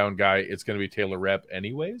passing down guy, it's going to be Taylor Rapp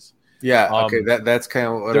anyways? Yeah, okay, that's kind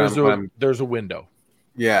of what there's a window.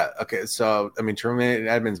 Yeah, okay, so, I mean, Tremaine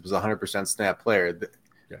Edmonds was a 100% snap player.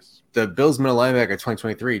 Yes. The Bills middle linebacker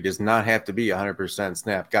 2023 does not have to be a 100%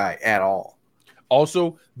 snap guy at all.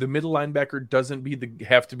 Also, the middle linebacker doesn't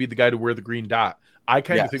have to be the guy to wear the green dot. I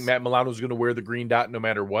kind of think Matt Milano is going to wear the green dot no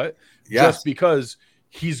matter what, just because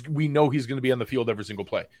we know he's going to be on the field every single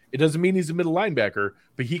play. It doesn't mean he's a middle linebacker,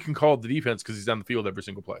 but he can call the defense because he's on the field every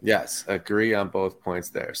single play. Yes, agree on both points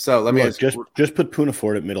there. So let me just put Poona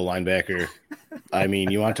Ford at middle linebacker. I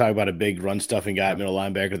mean, you want to talk about a big run stuffing guy at middle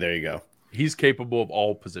linebacker? There you go. He's capable of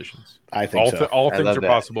all positions. I think all things are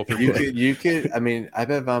possible for you. You could. I mean, I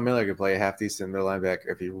bet Von Miller could play a half decent middle linebacker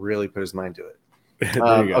if he really put his mind to it.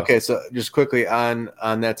 Okay, so just quickly on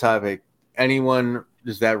that topic, anyone,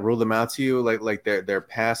 does that rule them out to you? Like their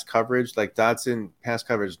pass coverage, like Dodson pass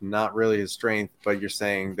coverage, not really his strength, but you're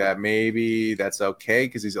saying that maybe that's okay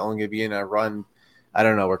because he's only going to be in a run. I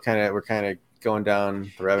don't know. We're kind of going down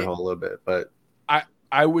the rabbit hole a little bit, but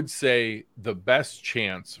I would say the best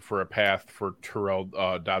chance for a path for Terrell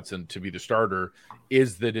Dodson to be the starter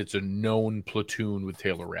is that it's a known platoon with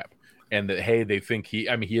Taylor Rapp, and that, hey, they think he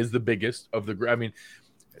is the biggest of the. I mean,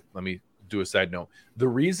 let me do a side note. The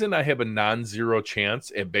reason I have a non-zero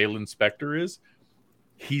chance at Balin Spector is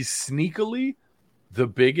he's sneakily the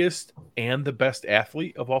biggest and the best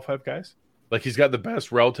athlete of all five guys. Like, he's got the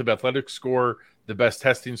best relative athletic score, the best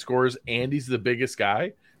testing scores, and he's the biggest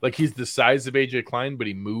guy. Like, he's the size of AJ Klein, but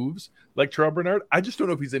he moves like Terrell Bernard. I just don't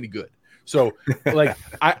know if he's any good. So, like,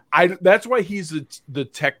 I that's why he's the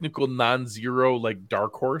technical non-zero, like,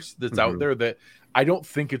 dark horse that's out there that I don't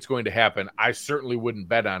think it's going to happen. I certainly wouldn't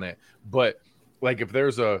bet on it. But, like, if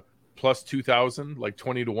there's a plus 2,000, like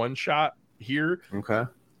 20-1 shot here, okay,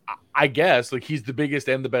 I guess, like, he's the biggest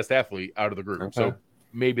and the best athlete out of the group. Okay. So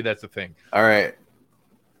maybe that's the thing. All right.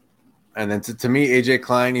 And then to me, AJ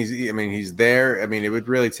Klein, he's there. I mean, it would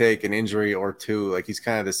really take an injury or two. Like, he's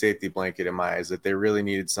kind of the safety blanket in my eyes. That they really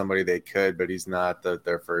needed somebody they could, but he's not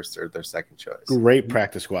their first or their second choice. Great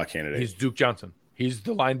practice squad candidate. He's Duke Johnson. He's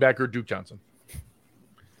the linebacker Duke Johnson.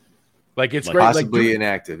 Like, it's like great. Possibly like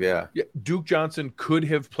inactive, yeah. Duke Johnson could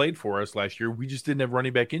have played for us last year. We just didn't have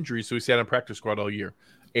running back injuries, so he sat on practice squad all year.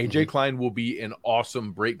 AJ Klein will be an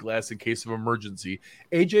awesome break glass in case of emergency.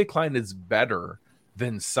 AJ Klein is better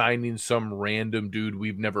than signing some random dude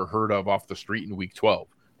we've never heard of off the street in week 12.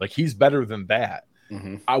 Like, he's better than that.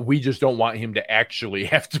 We just don't want him to actually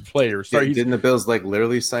have to play or start. Didn't the Bills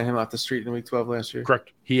literally sign him off the street in week 12 last year?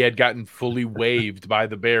 Correct. He had gotten fully waived by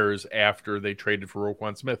the Bears after they traded for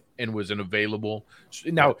Roquan Smith and was an available.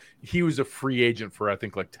 Now, he was a free agent for, I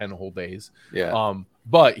think, like 10 whole days. Yeah.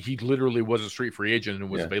 But he literally was a street free agent and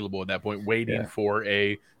was available at that point, waiting for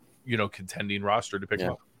a, contending roster to pick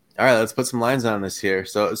him up. All right, let's put some lines on this here.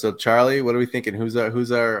 So Charlie, what are we thinking? Who's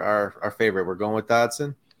our favorite? We're going with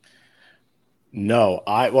Dodson? No,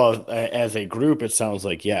 as a group, it sounds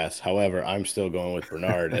like yes. However, I'm still going with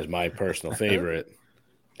Bernard as my personal favorite.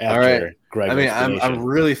 All right. Greg, I'm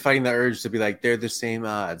really fighting the urge to be like, they're the same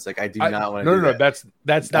odds. Like, I do not want to. No,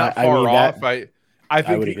 that's not far off. I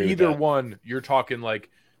think either one, you're talking like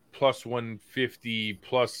plus 150,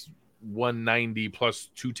 plus 190, plus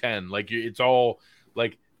 210. Like, it's all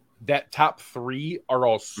like, that top three are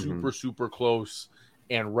all Mm-hmm. super close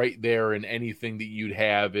and right there in anything that you'd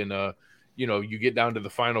have in a, you get down to the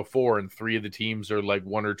final four and three of the teams are like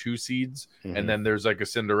 1 or 2 seeds. Mm-hmm. And then there's like a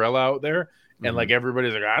Cinderella out there. And like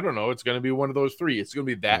everybody's like, I don't know, it's going to be one of those 3. It's going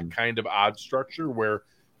to be that kind of odd structure where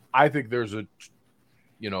I think there's a,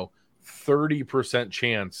 30%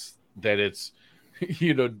 chance that it's,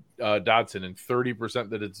 Dodson, and 30%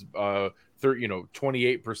 that it's,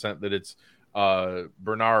 28% that it's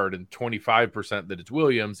Bernard, and 25% that it's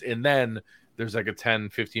Williams. And then there's like a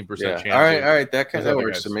 10-15% chance. All right. That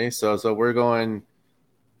works for me. So we're going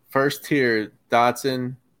first tier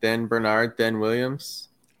Dotson, then Bernard, then Williams.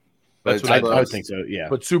 That's what I would think so. Yeah,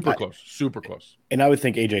 but super close. And I would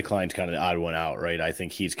think AJ Klein's kind of the odd one out, right? I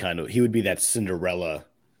think he would be that Cinderella.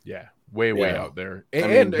 Yeah, way out there.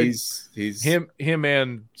 And he's him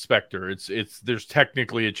and Spector. There's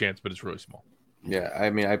technically a chance, but it's really small. Yeah, I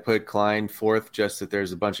mean, I put Klein fourth just that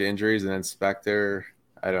there's a bunch of injuries, and then Spector,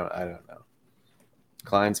 I don't know.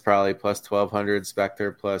 Klein's probably plus 1,200,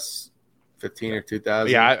 Spector plus 15 or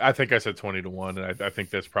 2,000. Yeah, I think I said 20 to 1, and I think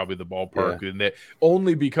that's probably the ballpark. And that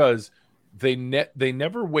only because they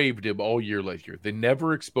never waived him all year last year. They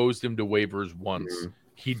never exposed him to waivers once. Mm-hmm.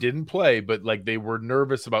 He didn't play, but like they were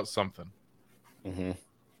nervous about something. Mm-hmm.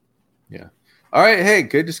 Yeah. All right. Hey,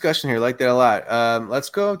 good discussion here. Like that a lot. Let's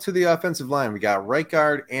go to the offensive line. We got right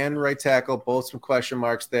guard and right tackle, both some question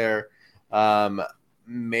marks there.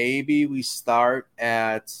 Maybe we start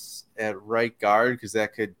at right guard because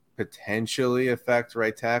that could potentially affect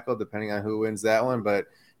right tackle depending on who wins that one. But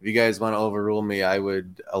if you guys want to overrule me, I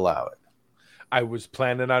would allow it. I was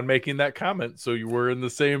planning on making that comment, so we're in the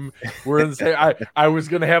same. I was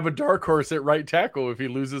going to have a dark horse at right tackle if he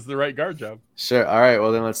loses the right guard job. Sure. All right.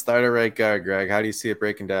 Well, then let's start at right guard, Greg. How do you see it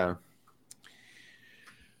breaking down?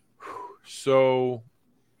 So,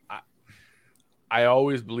 I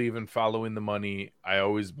always believe in following the money. I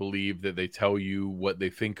always believe that they tell you what they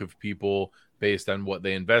think of people based on what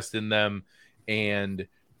they invest in them, and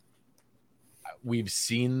we've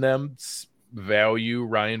seen them value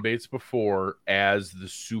Ryan Bates before as the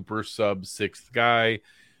super sub 6th guy.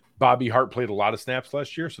 Bobby Hart played a lot of snaps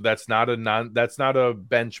last year, so that's not a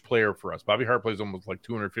bench player for us. Bobby Hart plays almost like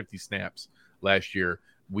 250 snaps last year.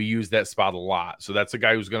 We use that spot a lot, so that's a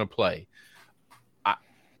guy who's going to play.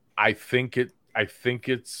 I think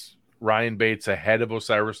it's Ryan Bates ahead of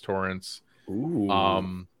Osiris Torrance. Ooh.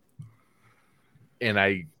 And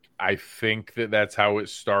I think that's how it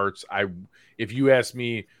starts. If you ask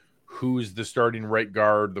me who's the starting right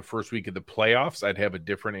guard the first week of the playoffs, I'd have a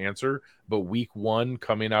different answer. But week 1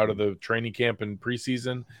 coming out of the training camp and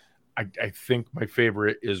preseason, I think my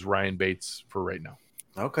favorite is Ryan Bates for right now.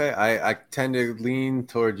 Okay. I tend to lean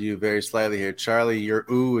toward you very slightly here. Charlie, your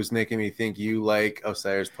ooh is making me think you like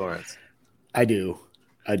Osiris Torrance. I do.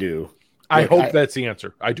 I hope that's the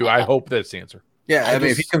answer. I do. I hope that's the answer. Yeah, I mean,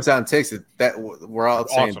 if he comes out and takes it, that we're all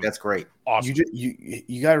saying that's great. Awesome.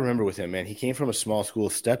 You got to remember with him, man. He came from a small school,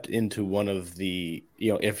 stepped into one of the,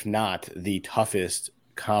 if not the toughest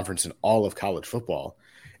conference in all of college football,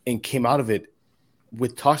 and came out of it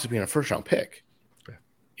with talks of being a first-round pick.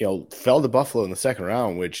 Yeah. Fell to Buffalo in the second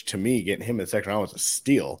round, which to me, getting him in the second round was a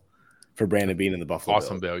steal for Brandon Beane in the Buffalo.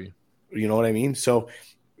 Awesome Bills. Value. You know what I mean? So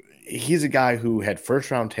he's a guy who had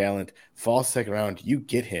first-round talent, falls second round. You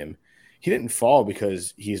get him. He didn't fall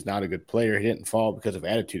because he's not a good player. He didn't fall because of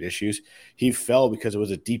attitude issues. He fell because it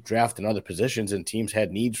was a deep draft in other positions, and teams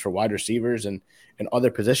had needs for wide receivers and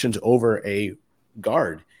other positions over a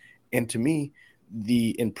guard. And to me,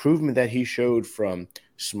 the improvement that he showed from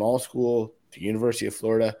small school to University of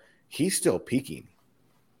Florida, he's still peaking.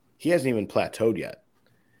 He hasn't even plateaued yet.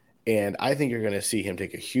 And I think you're going to see him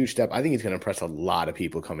take a huge step. I think he's going to impress a lot of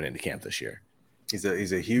people coming into camp this year. He's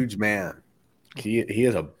a huge man. He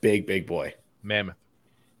is a big boy. Mammoth.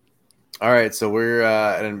 All right, so we're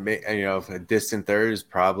a distant third is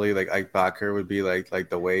probably like Ike Bacher would be like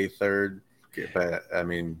the way third, but I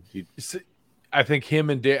mean, I think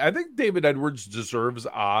David Edwards deserves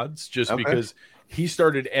odds just because he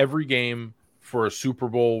started every game for a Super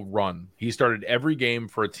Bowl run. He started every game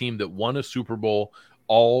for a team that won a Super Bowl.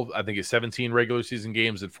 I think it's 17 regular season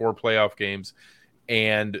games and 4 playoff games.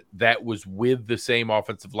 And that was with the same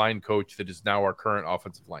offensive line coach that is now our current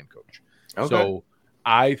offensive line coach. Okay. So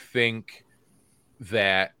I think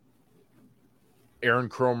that Aaron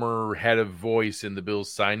Kromer had a voice in the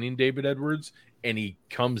Bills signing David Edwards, and he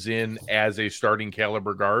comes in as a starting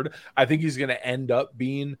caliber guard. I think he's going to end up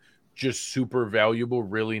being just super valuable,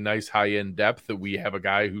 really nice high-end depth that we have a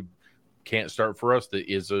guy who can't start for us that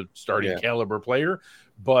is a starting caliber player.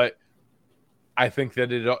 But I think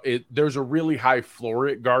that there's a really high floor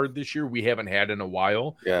at guard this year we haven't had in a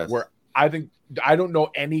while. Yes. Where I don't know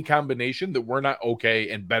any combination that we're not okay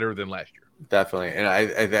and better than last year. Definitely. And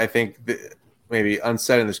I think maybe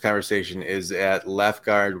unsaid in this conversation is at left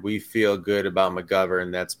guard, we feel good about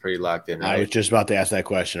McGovern. That's pretty locked in, right? I was just about to ask that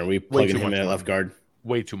question. Are we plugging him in at left guard?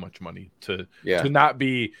 Way too much money to not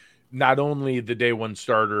be not only the day one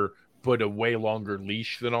starter, but a way longer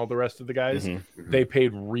leash than all the rest of the guys. Mm-hmm. They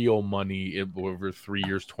paid real money over 3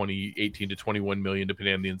 years, 18 to 21 million,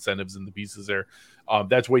 depending on the incentives and the pieces there.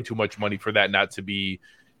 That's way too much money for that not to be.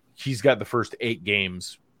 He's got the first 8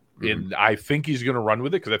 games, and I think he's going to run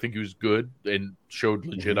with it because I think he was good and showed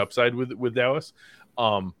legit upside with Dallas.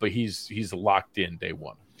 But he's locked in day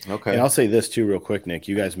one. Okay. And I'll say this too real quick, Nick.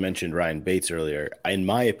 You guys mentioned Ryan Bates earlier. In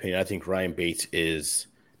my opinion, I think Ryan Bates is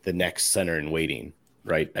the next center in waiting.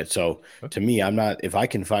 Right. And so to me, if I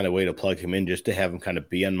can find a way to plug him in just to have him kind of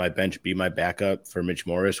be on my bench, be my backup for Mitch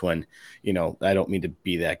Morris when, I don't mean to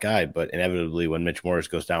be that guy, but inevitably when Mitch Morris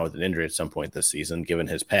goes down with an injury at some point this season, given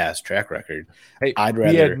his past track record, he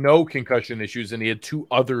had no concussion issues and he had 2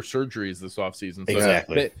 other surgeries this offseason. So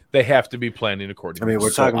exactly. They have to be planning accordingly. I mean, we're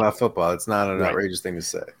talking about football. It's not an outrageous thing to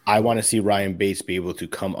say. I want to see Ryan Bates be able to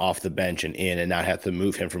come off the bench and in and not have to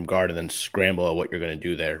move him from guard and then scramble at what you're going to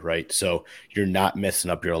do there. Right. So you're not messing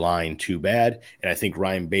up your line too bad. And I think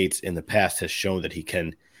Ryan Bates in the past has shown that he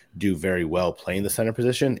can do very well playing the center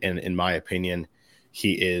position. And in my opinion,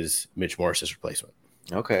 he is Mitch Morris's replacement.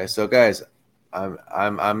 Okay. So guys,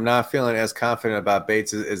 I'm not feeling as confident about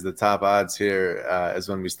Bates as the top odds here as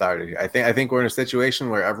when we started. I think we're in a situation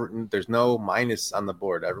where there's no minus on the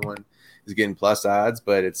board. Everyone is getting plus odds,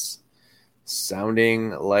 but it's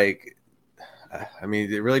sounding like,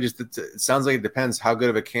 it really just it sounds like it depends how good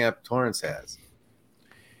of a camp Torrance has.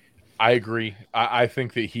 I agree. I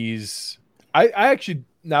think that I actually,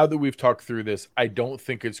 now that we've talked through this, I don't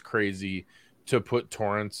think it's crazy to put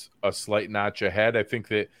Torrance a slight notch ahead. I think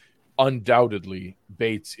that undoubtedly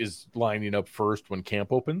Bates is lining up first when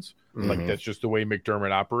camp opens. Like that's just the way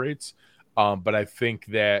McDermott operates. But I think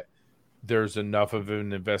that there's enough of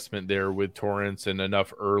an investment there with Torrance and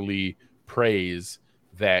enough early praise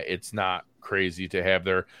that it's not crazy to have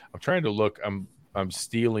there. I'm trying to look. I'm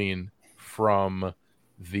stealing from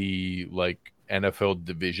the NFL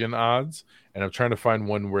division odds, and I'm trying to find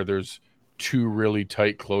one where there's 2 really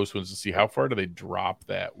tight close ones to see how far do they drop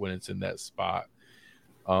that when it's in that spot.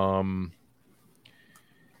 I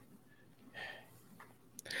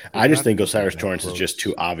just think Osiris Torrance is just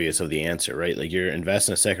too obvious of the answer, right? Like you're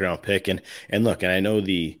investing a 2nd round pick and look, and I know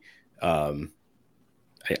the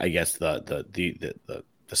I guess the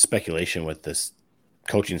speculation with this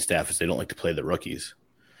coaching staff is they don't like to play the rookies.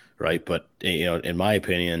 Right. But, in my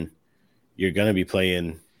opinion, you're going to be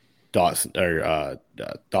playing Dalton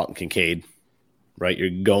Kincaid. Right.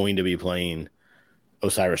 You're going to be playing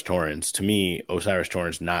Osiris Torrance. To me, Osiris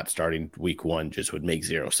Torrance not starting week 1 just would make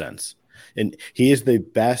 0 sense. And he is the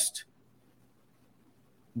best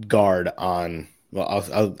guard on,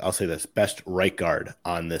 I'll say this, best right guard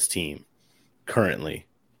on this team currently.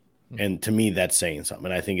 And to me, that's saying something.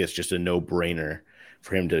 And I think it's just a no-brainer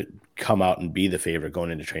for him to come out and be the favorite going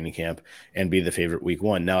into training camp and be the favorite week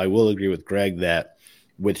 1. Now, I will agree with Greg that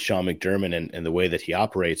with Sean McDermott and the way that he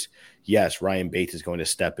operates, yes, Ryan Bates is going to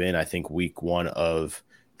step in, I think, week 1 of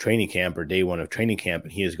training camp or day 1 of training camp,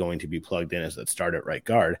 and he is going to be plugged in as that start at right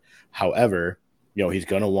guard. However, he's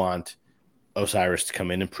going to want Osiris to come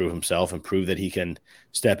in and prove himself and prove that he can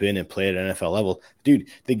step in and play at an NFL level. Dude,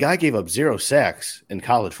 the guy gave up 0 sacks in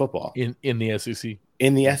college football. In the SEC.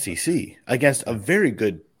 In the SEC against a very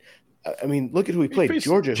good – look at who he played.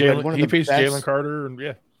 Georgia. He faced Jalen Carter.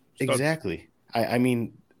 And exactly.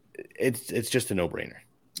 It's just a no-brainer.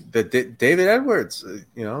 David Edwards,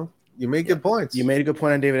 you make good points. You made a good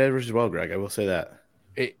point on David Edwards as well, Greg. I will say that.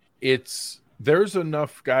 There's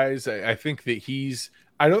enough guys. I think that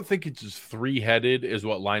I don't think it's as 3-headed as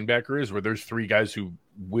what linebacker is, where there's 3 guys who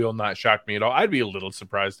will not shock me at all. I'd be a little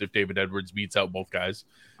surprised if David Edwards beats out both guys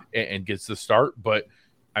and gets the start. But,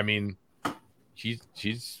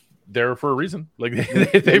 he's there for a reason. Like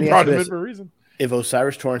they brought him in for a reason. If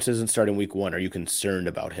Osiris Torrance isn't starting week 1, are you concerned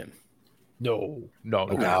about him? No.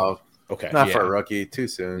 Okay. Not for a rookie. Too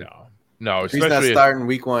soon. No. If he's not starting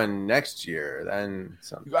week 1 next year, then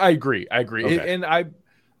something. I agree. Okay. And I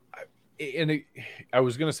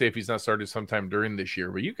was going to say if he's not started sometime during this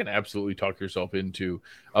year, but you can absolutely talk yourself into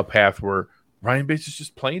a path where Ryan Bates is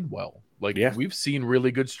just playing well. We've seen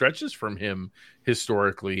really good stretches from him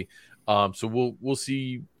historically. So we'll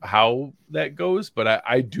see how that goes. But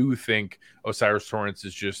I do think Osiris Torrance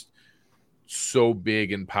is just so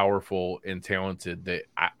big and powerful and talented that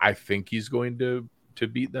I think he's going to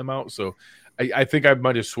beat them out. So I think I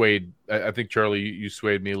might have swayed. I think, Charlie, you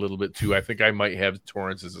swayed me a little bit too. I think I might have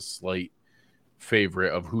Torrance as a slight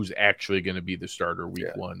favorite of who's actually going to be the starter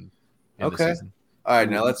week one in the season. All right,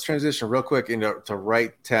 now let's transition real quick into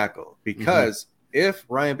right tackle, because if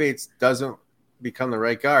Ryan Bates doesn't become the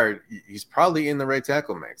right guard, he's probably in the right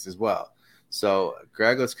tackle mix as well. So,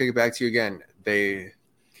 Greg, let's kick it back to you again. They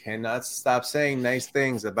cannot stop saying nice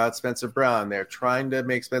things about Spencer Brown. They're trying to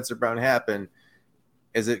make Spencer Brown happen.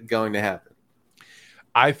 Is it going to happen?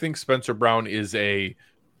 I think Spencer Brown is a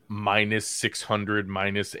minus 600,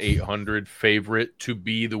 minus 800 favorite to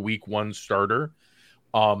be the week one starter.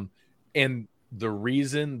 And the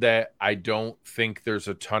reason that I don't think there's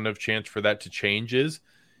a ton of chance for that to change is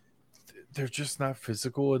they're just not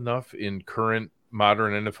physical enough in current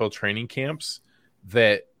modern NFL training camps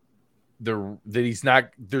that he's not,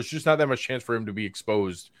 there's just not that much chance for him to be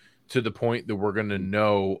exposed to the point that we're going to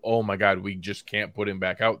know, oh my God, we just can't put him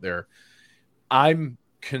back out there. I'm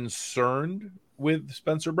concerned with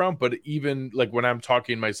Spencer Brown, but even like when I'm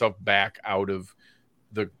talking myself back out of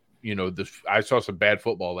I saw some bad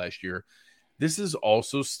football last year. This is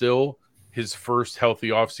also still his first healthy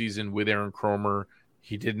offseason with Aaron Kromer.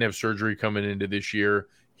 He didn't have surgery coming into this year.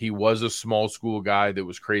 He was a small school guy that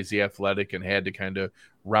was crazy athletic and had to kind of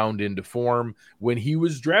round into form. When he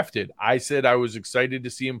was drafted, I said I was excited to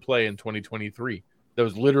see him play in 2023. That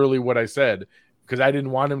was literally what I said, because I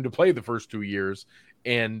didn't want him to play the first 2 years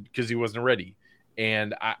and because he wasn't ready.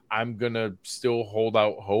 And I'm going to still hold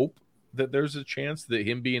out hope that there's a chance that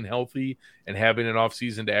him being healthy and having an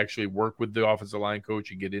offseason to actually work with the offensive line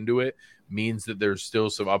coach and get into it means that there's still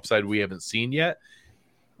some upside we haven't seen yet.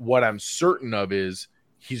 What I'm certain of is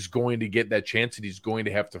he's going to get that chance, and he's going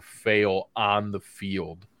to have to fail on the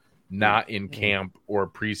field, not in camp or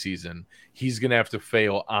preseason. He's going to have to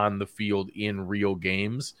fail on the field in real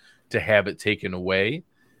games to have it taken away.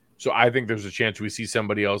 So I think there's a chance we see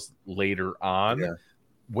somebody else later on,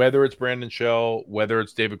 whether it's Brandon Shell, whether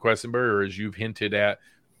it's David Questenberry, or as you've hinted at,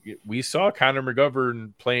 we saw Connor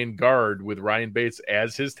McGovern playing guard with Ryan Bates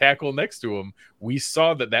as his tackle next to him. We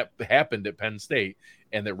saw that happened at Penn State,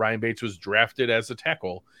 and that Ryan Bates was drafted as a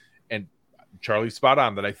tackle. And Charlie's spot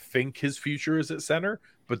on that I think his future is at center,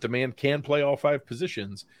 but the man can play all five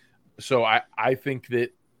positions. So I think that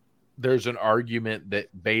there's an argument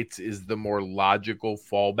that Bates is the more logical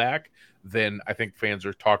fallback than I think fans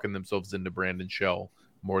are talking themselves into Brandon Shell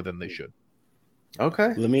more than they should.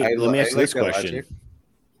 Okay. Let me ask this question. Logic.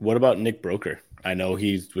 What about Nick Broker? I know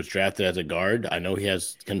he was drafted as a guard. I know he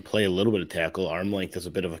can play a little bit of tackle. Arm length is a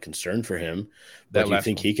bit of a concern for him. But do you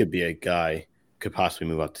think he could be a guy could possibly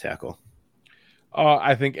move up to tackle?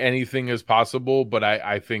 I think anything is possible, but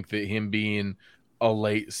I think that him being a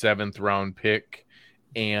late 7th round pick,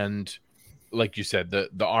 and like you said,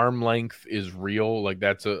 the arm length is real. Like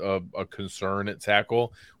that's a concern at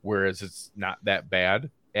tackle, whereas it's not that bad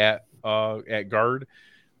at guard.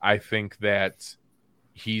 I think that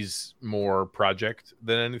he's more project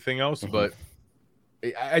than anything else, but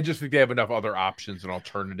I just think they have enough other options and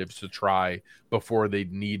alternatives to try before they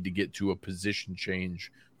need to get to a position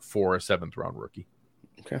change for a 7th round rookie.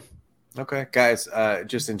 Okay, guys,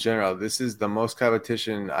 just in general, this is the most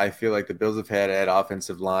competition I feel like the Bills have had at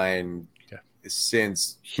offensive line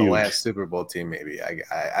since the last Super Bowl team, maybe.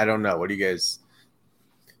 I don't know. What do you guys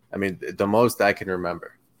 – I mean, the most I can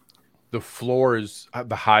remember. The floor is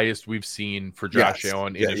the highest we've seen for Josh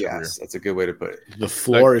Allen in his career. That's a good way to put it. The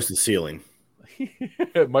floor is the ceiling.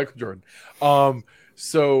 Michael Jordan.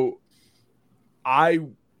 So I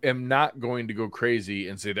am not going to go crazy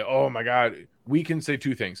and say that, oh my God, we can say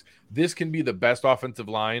two things. This can be the best offensive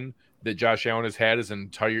line that Josh Allen has had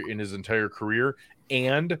in his entire career,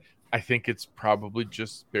 and I think it's probably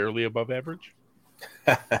just barely above average.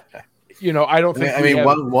 I don't think. I mean,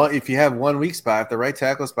 one if you have 1 weak spot, the right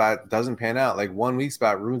tackle spot doesn't pan out. Like 1 weak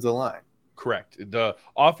spot ruins the line. Correct. The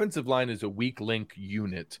offensive line is a weak link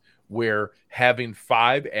unit where having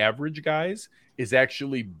 5 average guys is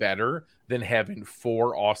actually better than having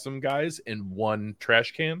 4 awesome guys and 1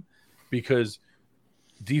 trash can, because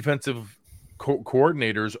defensive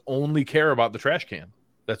coordinators only care about the trash can.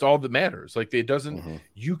 That's all that matters. Like it doesn't.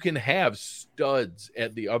 You can have studs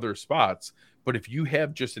at the other spots, but if you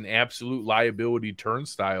have just an absolute liability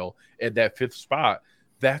turnstile at that 5th spot,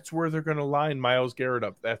 that's where they're going to line Myles Garrett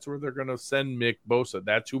up. That's where they're going to send Nick Bosa.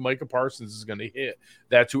 That's who Micah Parsons is going to hit.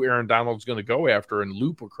 That's who Aaron Donald's going to go after and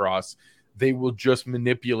loop across. They will just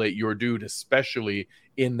manipulate your dude, especially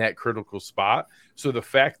in that critical spot. So the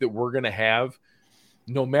fact that we're going to have,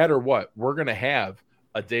 no matter what, we're going to have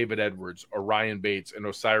a David Edwards, a Ryan Bates, an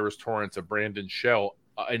Osiris Torrance, a Brandon Shell,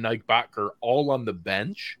 a Ike Botker, all on the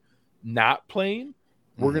bench, not playing,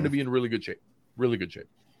 we're going to be in really good shape. Really good shape.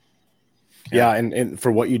 Yeah, and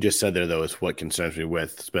for what you just said there, though, is what concerns me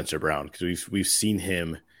with Spencer Brown, because we've seen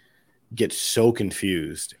him get so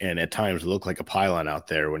confused and at times look like a pylon out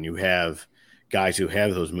there when you have guys who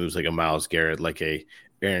have those moves like a Myles Garrett, like a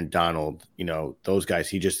Aaron Donald, those guys,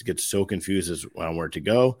 he just gets so confused as on where to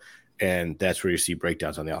go, and that's where you see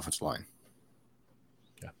breakdowns on the offensive line.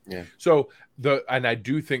 Yeah. So and I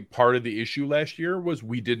do think part of the issue last year was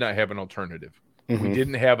we did not have an alternative. Mm-hmm. We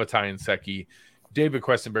didn't have a Ty and Secchi. David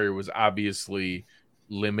Questenberry was obviously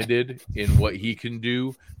limited in what he can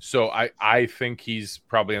do. So I think he's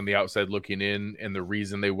probably on the outside looking in, and the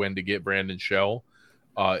reason they went to get Brandon Shell,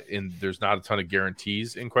 and there's not a ton of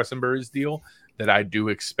guarantees in Questenberry's deal, that I do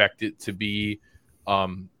expect it to be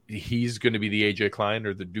he's going to be the AJ Klein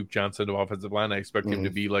or the Duke Johnson of offensive line. I expect him to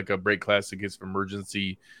be like a break class against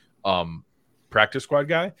emergency practice squad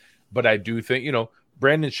guy. But I do think,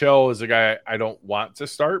 Brandon Shell is a guy I don't want to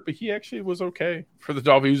start, but he actually was okay for the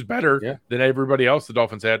Dolphins. He was better than everybody else the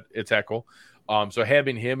Dolphins had at tackle. So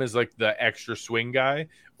having him as like the extra swing guy,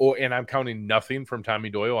 and I'm counting nothing from Tommy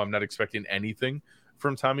Doyle. I'm not expecting anything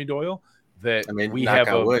from Tommy Doyle. We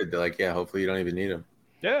have wood. Hopefully you don't even need him.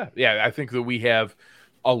 Yeah. I think that we have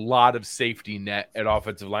a lot of safety net at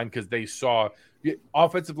offensive line because they saw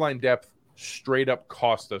offensive line depth straight up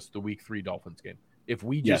cost us the Week 3 Dolphins game. If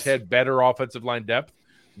we just had better offensive line depth,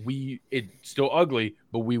 it's still ugly,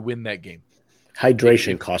 but we win that game.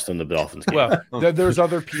 Hydration cost them the Dolphins game. Well, there's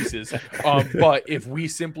other pieces. But if we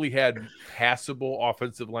simply had passable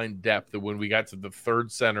offensive line depth, that when we got to the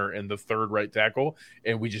third center and the third right tackle,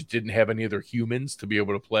 and we just didn't have any other humans to be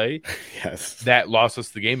able to play, that lost us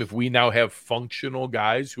the game. If we now have functional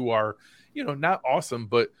guys who are, not awesome,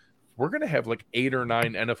 but we're going to have like 8 or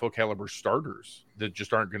 9 NFL caliber starters that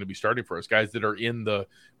just aren't going to be starting for us. Guys that are in the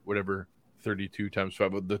 32 times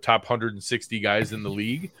 5, the top 160 guys in the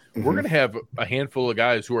league. Mm-hmm. We're going to have a handful of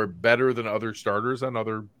guys who are better than other starters on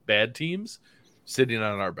other bad teams sitting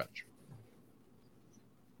on our bench.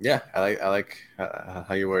 Yeah, I like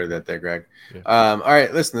how you worded that there, Greg. Yeah. All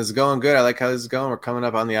right, listen, this is going good. I like how this is going. We're coming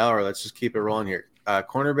up on the hour. Let's just keep it rolling here.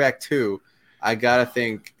 Cornerback 2, I got to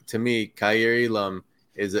think, to me, Kaiir Elam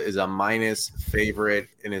is a minus favorite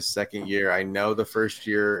in his second year. I know the first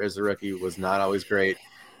year as a rookie was not always great.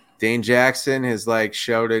 Dane Jackson has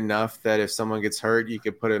showed enough that if someone gets hurt, you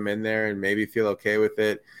could put him in there and maybe feel okay with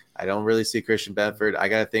it. I don't really see Christian Benford. I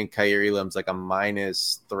got to think Kaiir Elam's like a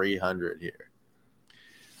minus 300 here.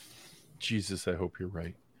 Jesus, I hope you're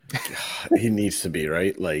right. He needs to be,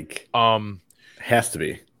 right? Has to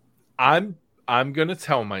be. I'm going to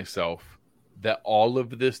tell myself that all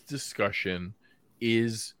of this discussion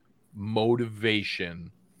is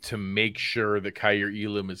motivation to make sure that Kaiir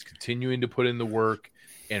Elam is continuing to put in the work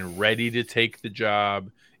and ready to take the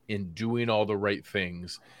job and doing all the right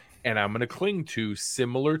things. And I'm going to cling to,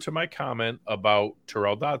 similar to my comment about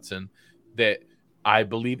Terrell Dotson, that I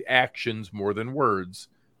believe actions more than words.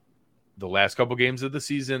 The last couple games of the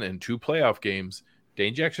season and 2 playoff games,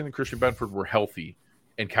 Dane Jackson and Christian Benford were healthy,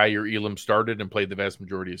 and Kaiir Elam started and played the vast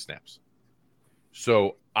majority of snaps.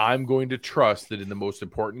 So I'm going to trust that in the most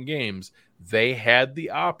important games, they had the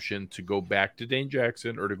option to go back to Dane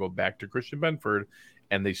Jackson or to go back to Christian Benford,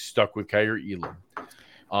 and they stuck with Kaiir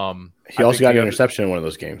Elam. He also got an interception in one of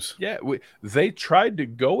those games. Yeah, they tried to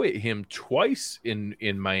go at him twice in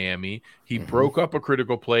Miami. He broke up a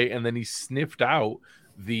critical play, and then he sniffed out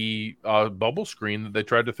the bubble screen that they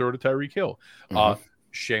tried to throw to Tyreek Hill.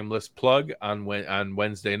 Shameless plug on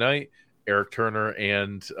Wednesday night. Eric Turner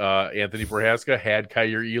and Anthony Prohaska had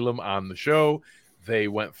Kaiir Elam on the show. They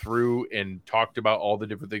went through and talked about all the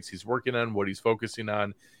different things he's working on, what he's focusing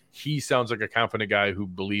on. He sounds like a confident guy who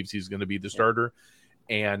believes he's going to be the starter.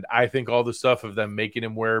 And I think all the stuff of them making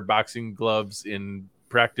him wear boxing gloves in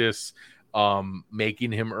practice,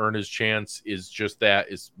 making him earn his chance is just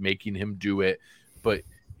that, is making him do it. But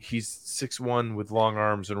he's 6'1" with long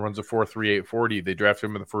arms and runs a 4.38 40. They drafted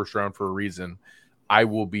him in the first round for a reason.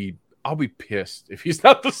 I'll be pissed if he's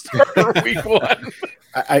not the starter week 1.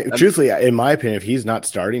 I truthfully, in my opinion, if he's not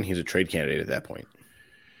starting, he's a trade candidate at that point.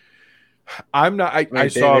 I'm not. I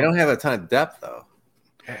saw they don't have a ton of depth though.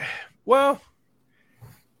 Well,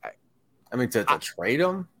 to trade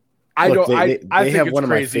him, I Look, don't. They I think have it's one of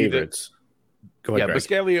my crazy favorites. Go ahead,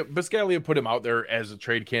 Biscaglia put him out there as a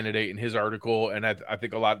trade candidate in his article, and I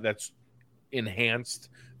think a lot that's enhanced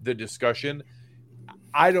the discussion.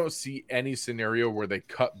 I don't see any scenario where they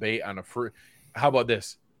cut bait on a first. How about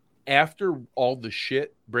this? After all the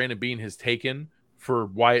shit Brandon Beane has taken for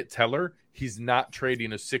Wyatt Teller, he's not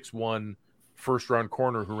trading a 6'1" first-round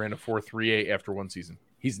corner who ran a 4.38 after one season.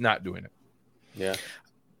 He's not doing it. Yeah.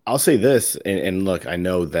 I'll say this, and look, I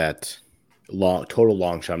know that total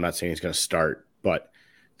long shot, I'm not saying he's going to start, but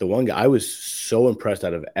the one guy I was so impressed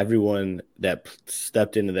out of everyone that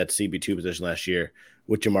stepped into that CB2 position last year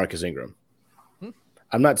with Jamarcus Ingram.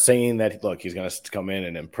 I'm not saying that, look, he's going to come in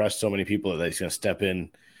and impress so many people that he's going to step in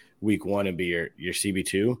week one and be your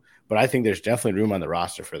CB2, but I think there's definitely room on the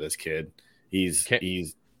roster for this kid. He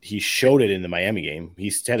showed it in the Miami game.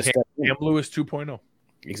 He's had a step in. Cam Lewis 2.0.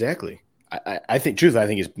 Exactly. I think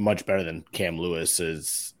he's much better than Cam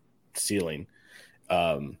Lewis's ceiling.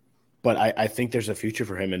 But I think there's a future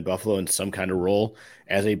for him in Buffalo in some kind of role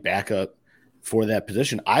as a backup for that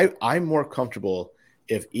position. I'm more comfortable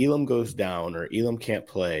if Elam goes down or Elam can't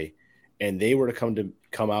play and they were to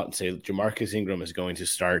come out and say Jamarcus Ingram is going to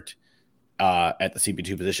start at the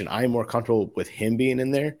CB2 position. I'm more comfortable with him being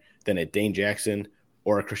in there than a Dane Jackson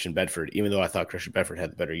or a Christian Bedford, even though I thought Christian Bedford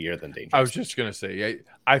had the better year than Dane Jackson. I was just going to say,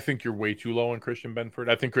 I think you're way too low on Christian Bedford.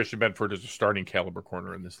 I think Christian Bedford is a starting caliber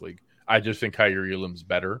corner in this league. I just think Kyrie Elam's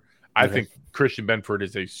better. I think Christian Bedford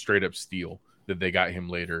is a straight-up steal that they got him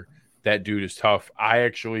later. That dude is tough. I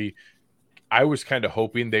was kind of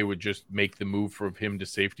hoping they would just make the move from him to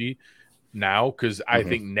safety now because I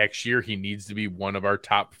think next year he needs to be one of our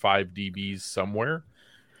top 5 DBs somewhere.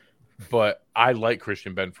 But I like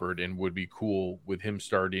Christian Bedford and would be cool with him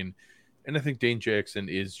starting. And I think Dane Jackson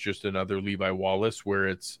is just another Levi Wallace where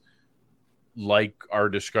it's like our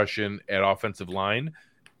discussion at offensive line.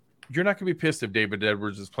 You're not going to be pissed if David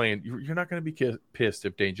Edwards is playing. You're not going to be pissed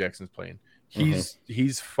if Dane Jackson's playing.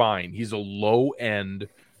 He's fine. He's a low-end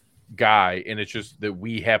guy, and it's just that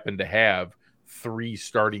we happen to have 3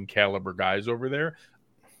 starting caliber guys over there.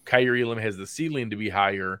 Kyrie Elam has the ceiling to be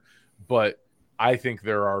higher, but I think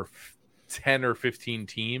there are 10 or 15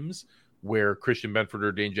 teams where Christian Bedford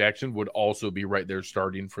or Dane Jackson would also be right there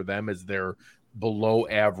starting for them as their below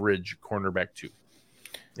average cornerback 2.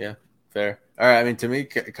 Yeah, fair. All right. I mean, to me,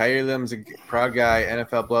 Kyrie Elam's a proud guy,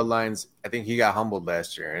 NFL bloodlines. I think he got humbled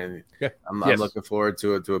last year, and I'm looking forward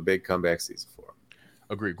to a big comeback season for him.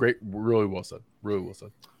 Agree. Great. Really well said. Really well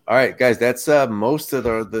said. All right, guys, that's most of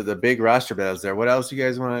the big roster battles there. What else do you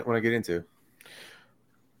guys want to get into?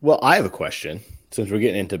 Well, I have a question. Since we're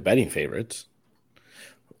getting into betting favorites,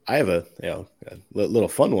 I have a little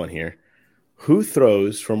fun one here. Who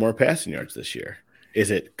throws for more passing yards this year?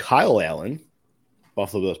 Is it Kyle Allen,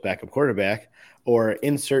 Buffalo Bills backup quarterback, or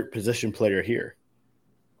insert position player here?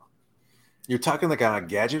 You're talking like on a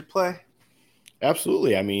gadget play?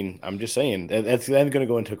 Absolutely. I mean, I'm just saying that's then going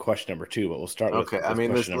to go into question number 2, but we'll start with okay. I mean,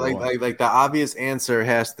 question number 1. like the obvious answer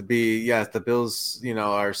has to be yes. The Bills,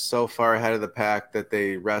 are so far ahead of the pack that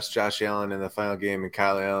they rest Josh Allen in the final game, and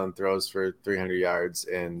Kyle Allen throws for 300 yards,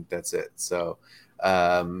 and that's it. So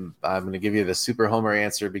I'm going to give you the super homer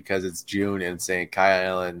answer because it's June and saying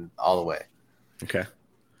Kyle Allen all the way. Okay.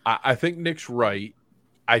 I think Nick's right.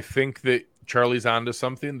 I think that Charlie's onto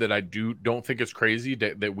something that I don't think it's crazy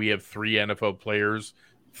that we have 3 NFL players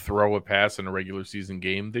throw a pass in a regular season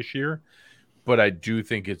game this year. But I do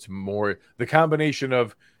think it's more the combination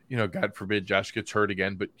of, God forbid Josh gets hurt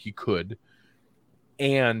again, but he could.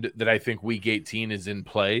 And that I think week 18 is in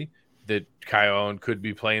play, that Kyle Allen could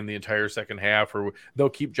be playing the entire second half, or they'll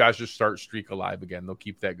keep Josh's start streak alive again. They'll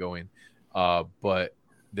keep that going. But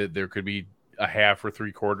that there could be a half or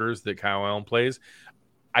 3 quarters that Kyle Allen plays.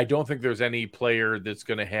 I don't think there's any player that's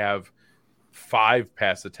going to have 5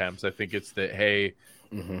 pass attempts. I think it's that, hey,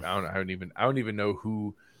 I don't even know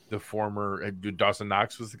who the former Dawson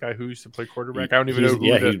Knox was the guy who used to play quarterback. I don't even know who.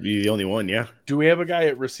 Yeah, he'd be the only one. Yeah. Do we have a guy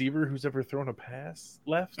at receiver who's ever thrown a pass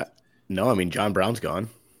left? No, I mean John Brown's gone.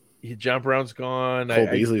 John Brown's gone. Cole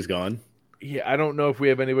Beasley's gone. Yeah, I don't know if we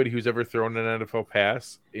have anybody who's ever thrown an NFL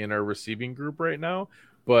pass in our receiving group right now,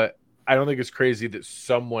 but I don't think it's crazy that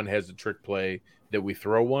someone has a trick play that we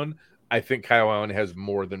throw one. I think Kyle Allen has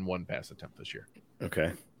more than 1 pass attempt this year.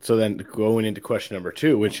 Okay. So then going into question number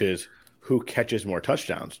 2, which is who catches more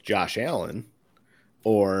touchdowns, Josh Allen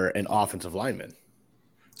or an offensive lineman?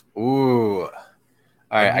 Ooh. All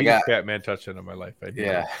right. I got a fat man touchdown in my life.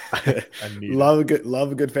 I love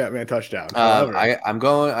a good fat man touchdown. I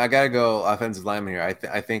gotta go offensive lineman here.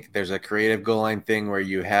 I think there's a creative goal line thing where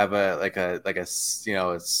you have a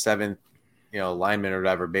 7th, lineman or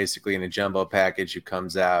whatever, basically in a jumbo package who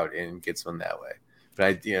comes out and gets one that way.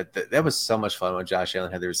 But that was so much fun when Josh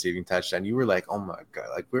Allen had the receiving touchdown. You were like, oh my God,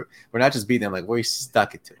 like we're not just beating them, like we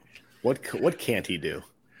stuck it to him. What can't he do?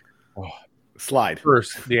 Slide.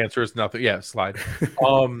 First, the answer is nothing. Yeah, slide.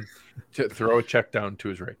 To throw a check down to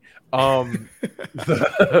his right.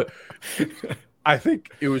 I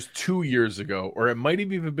think it was 2 years ago, or it might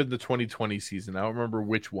have even been the 2020 season. I don't remember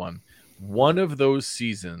which one. One of those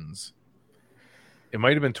seasons, it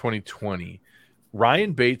might have been 2020.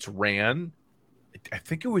 Ryan Bates ran, I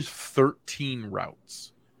think it was 13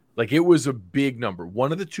 routes. Like, it was a big number.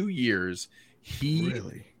 One of the 2 years, he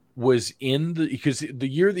was in because the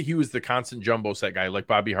year that he was the constant jumbo set guy, like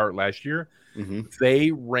Bobby Hart last year,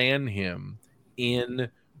 they ran him in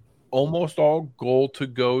almost all goal to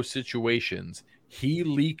go situations. He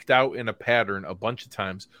leaked out in a pattern a bunch of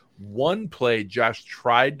times. One play, Josh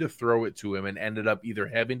tried to throw it to him and ended up either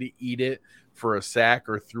having to eat it for a sack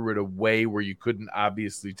or threw it away where you couldn't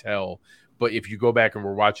obviously tell. But if you go back and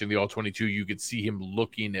we're watching the All-22, you could see him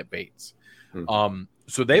looking at Bates.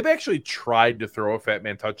 So they've actually tried to throw a fat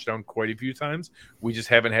man touchdown quite a few times. We just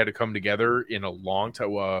haven't had it come together in a long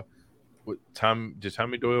time. Did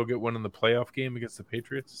Tommy Doyle get one in the playoff game against the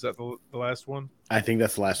Patriots? Is that the last one? I think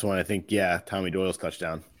that's the last one. I think, Tommy Doyle's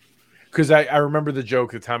touchdown. Because I remember the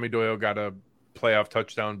joke that Tommy Doyle got a playoff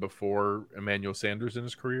touchdown before Emmanuel Sanders in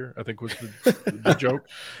his career, I think was the joke.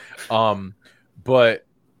 But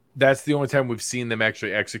that's the only time we've seen them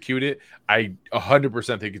actually execute it. I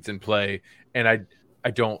 100% think it's in play, and I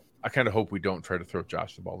kind of hope we don't try to throw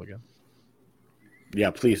Josh the ball again.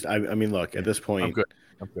 Yeah, please. I mean, look, at this point, I'm good.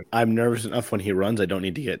 I'm nervous enough when he runs. I don't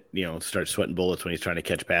need to get, start sweating bullets when he's trying to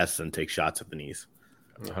catch passes and take shots at the knees.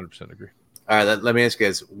 I 100% agree. All right, let me ask you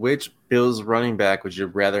guys, which Bills running back would you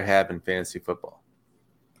rather have in fantasy football?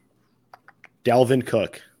 Dalvin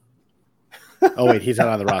Cook. Oh, wait, he's not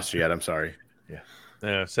on the roster yet. I'm sorry.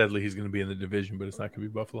 Yeah. Sadly, he's going to be in the division, but it's not going to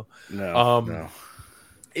be Buffalo. No.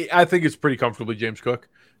 I think it's pretty comfortably James Cook,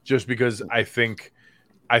 just because I think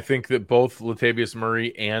that both Latavius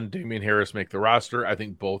Murray and Damian Harris make the roster. I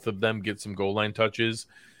think both of them get some goal line touches.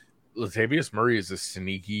 Latavius Murray is a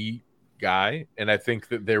sneaky guy, and I think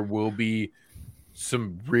that there will be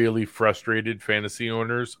some really frustrated fantasy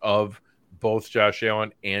owners of both Josh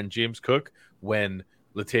Allen and James Cook when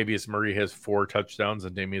Latavius Murray has 4 touchdowns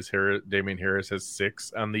and Damian Harris has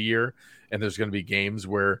 6 on the year, and there's going to be games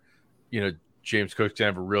where James Cook's going to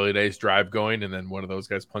have a really nice drive going, and then one of those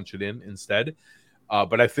guys punch it in instead.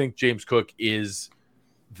 But I think James Cook is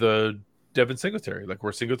the Devin Singletary. Like,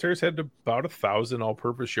 where Singletary's had about 1,000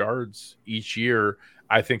 all-purpose yards each year,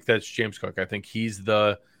 I think that's James Cook. I think he's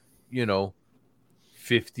the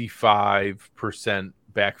 55%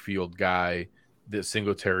 backfield guy that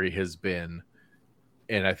Singletary has been.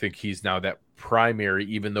 And I think he's now that primary,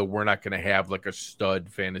 even though we're not going to have like a stud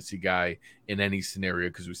fantasy guy in any scenario,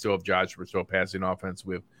 because we still have Josh, we're still passing offense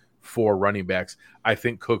with 4 running backs. I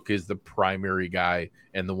think Cook is the primary guy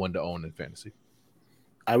and the one to own in fantasy.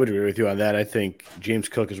 I would agree with you on that. I think James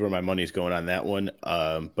Cook is where my money's going on that one.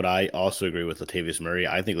 But I also agree with Latavius Murray.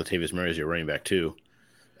 I think Latavius Murray is your running back too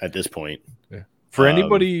at this point. Yeah. For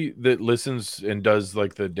anybody that listens and does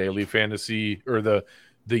like the daily fantasy or the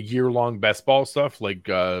year-long best ball stuff, like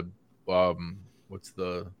what's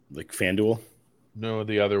the FanDuel? No,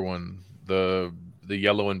 the other one, the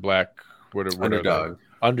yellow and black. What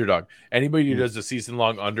Underdog. Anybody who does the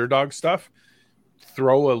season-long underdog stuff,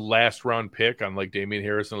 throw a last-round pick on like Damian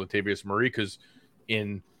Harris and Latavius Murray, because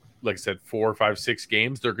in, like I said, 4, 5, 6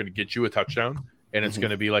 games, they're going to get you a touchdown, and it's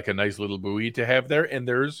going to be like a nice little buoy to have there. And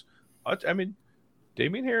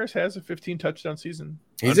Damian Harris has a 15 touchdown season.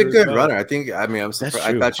 He's a good runner. I'm surprised.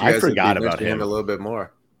 I thought you guys forgot about him a little bit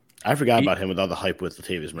more. I forgot about him with all the hype with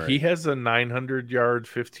Latavius Murray. He has a 900-yard,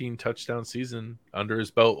 15 touchdown season under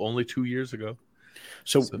his belt only 2 years ago.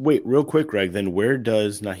 So wait, real quick, Greg, then where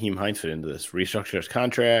does Nyheim Hines fit into this? Restructure his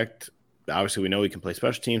contract? Obviously, we know he can play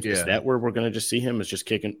special teams. Yeah. Is that where we're going to just see him, is just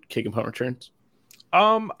kicking punt returns?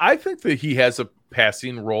 I think that he has a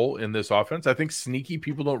passing role in this offense. I think sneaky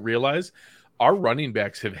people don't realize our running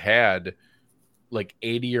backs have had like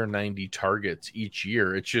 80 or 90 targets each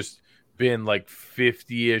year. It's just been like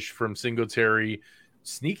 50-ish from Singletary.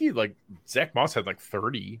 Sneaky, like Zach Moss had like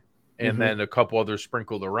 30, and then a couple others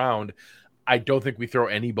sprinkled around. I don't think we throw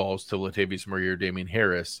any balls to Latavius Murray or Damian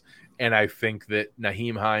Harris. And I think that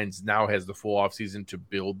Nyheim Hines now has the full offseason to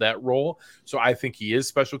build that role. So I think he is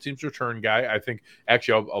special teams return guy. I think,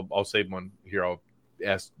 actually, I'll save one here. I'll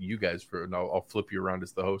ask you guys for, and I'll flip you around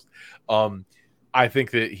as the host. I think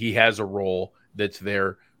that he has a role that's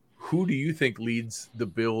there. Who do you think leads the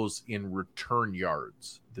Bills in return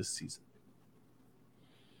yards this season?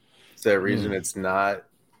 Is there a reason it's not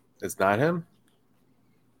him?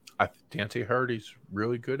 Dante Hardy's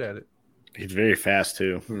really good at it. He's very fast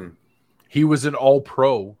too. He was an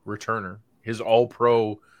all-pro returner. His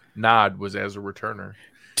all-pro nod was as a returner.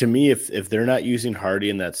 to me, if they're not using Hardy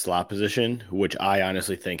in that slot position, which I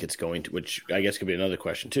honestly think it's going to, which I guess could be another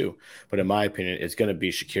question too, but in my opinion, it's going to be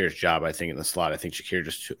Shakir's job. I think in the slot, I think Shakir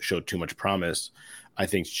just showed too much promise. I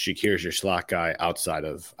think Shakir's your slot guy outside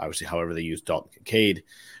of obviously however they use Dalton Kincaid.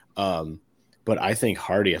 But I think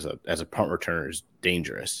Hardy as a punt returner is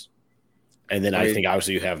dangerous. And then I think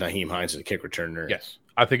obviously you have Nyheim Hines as a kick returner. Yes,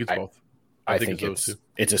 I think it's both. I think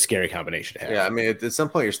it's a scary combination to have. Yeah, I mean, at some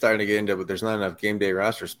point you're starting to get into, but there's not enough game day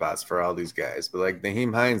roster spots for all these guys. But like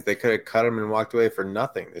Nyheim Hines, they could have cut him and walked away for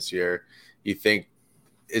nothing this year. You think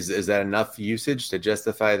is that enough usage to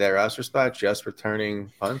justify that roster spot? Just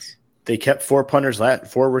returning punts? They kept four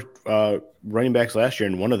running backs last year,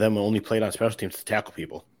 and one of them only played on special teams to tackle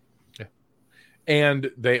people. Yeah,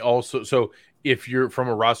 and they also if you're from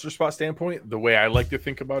a roster spot standpoint, the way I like to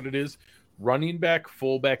think about it is running back,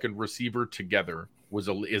 fullback, and receiver together is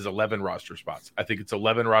 11 roster spots. I think it's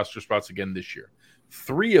 11 roster spots again this year.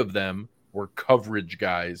 3 of them were coverage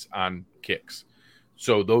guys on kicks.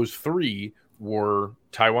 So those 3 were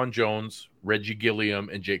Tywan Jones, Reggie Gilliam,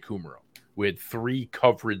 and Jake Kumaro. We had 3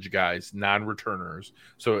 coverage guys, non-returners.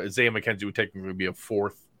 So Isaiah McKenzie would technically be a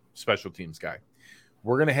 4th special teams guy.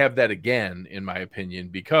 We're going to have that again, in my opinion,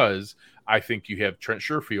 because I think you have Trent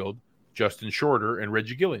Sherfield, Justin Shorter, and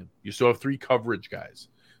Reggie Gilliam. You still have 3 coverage guys.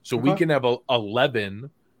 So we can have 11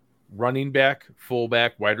 running back,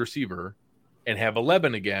 fullback, wide receiver, and have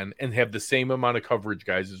 11 again and have the same amount of coverage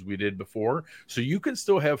guys as we did before. So you can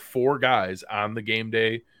still have 4 guys on the game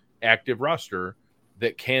day active roster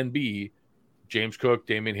that can be James Cook,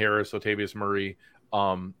 Damian Harris, Latavius Murray,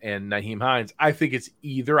 and Nyheim Hines. I think it's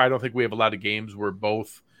either. I don't think we have a lot of games where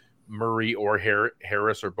both Murray or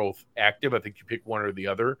Harris are both active. I think you pick one or the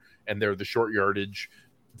other, and they're the short yardage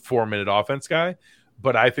 4-minute offense guy.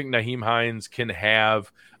 But I think Nyheim Hines can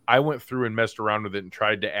have – I went through and messed around with it and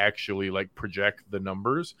tried to actually like project the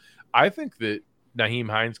numbers. I think that Nyheim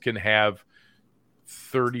Hines can have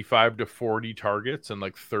 35 to 40 targets and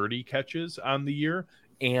like 30 catches on the year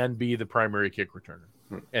and be the primary kick returner.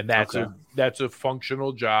 And that's a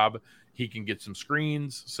functional job. He can get some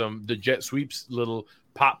screens, the jet sweeps, little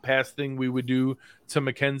pop pass thing we would do to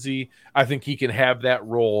McKenzie. I think he can have that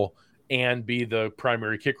role and be the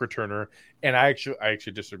primary kick returner. And I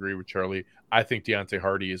actually disagree with Charlie. I think Deontay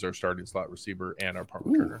Hardy is our starting slot receiver and our punt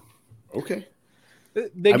returner. Okay.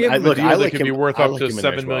 They gave him a deal that could be worth up to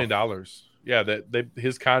 $7 million. Well. Yeah,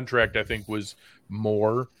 his contract, I think, was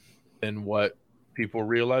more than what people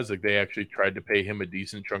realize. Like, they actually tried to pay him a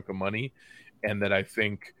decent chunk of money. And that I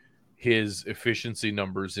think his efficiency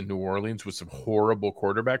numbers in New Orleans with some horrible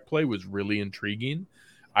quarterback play was really intriguing.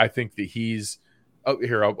 I think that he's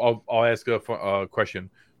here. I'll ask a question.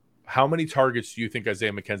 How many targets do you think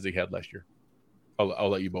Isaiah McKenzie had last year? I'll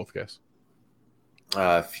let you both guess.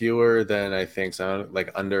 Fewer than I think, so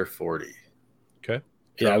like under 40. Okay.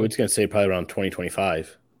 Yeah, I was going to say probably around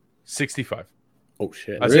 20-25. 65. Oh,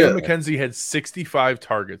 shit. Isaiah McKenzie had 65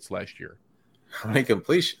 targets last year. How many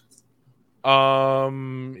completions?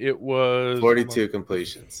 It was 42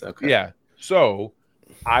 completions. Okay. Yeah. So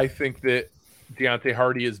I think that Deontay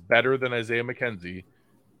Hardy is better than Isaiah McKenzie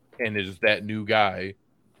and is that new guy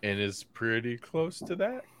and is pretty close to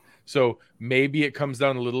that. So maybe it comes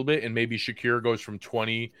down a little bit and maybe Shakir goes from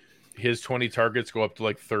 20, his 20 targets go up to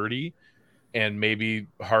like 30. And maybe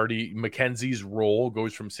McKenzie's role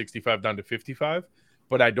goes from 65 down to 55.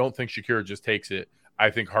 But I don't think Shakir just takes it. I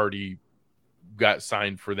think Hardy got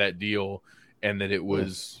signed for that deal and that it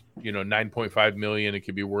was, $9.5 million. It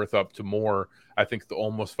could be worth up to more. I think the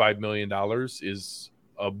almost $5 million is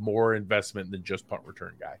a more investment than just punt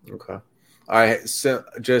return guy. Okay. All right. So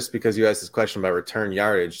just because you asked this question about return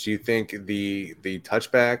yardage, do you think the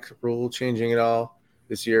touchback rule changing at all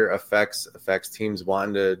this year affects teams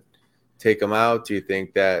wanting to take them out? Do you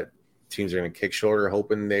think that teams are going to kick shorter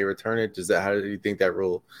hoping they return it? How do you think that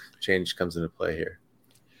rule change comes into play here?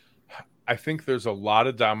 I think there's a lot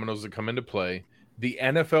of dominoes that come into play. The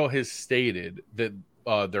NFL has stated that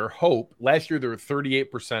their hope last year, there were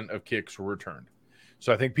 38% of kicks were returned.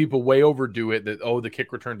 So I think people way overdo it that, the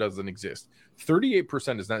kick return doesn't exist.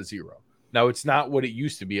 38% is not zero. Now, it's not what it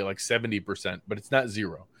used to be at like 70%, but it's not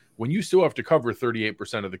zero. When you still have to cover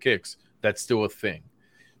 38% of the kicks, that's still a thing.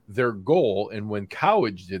 Their goal, and when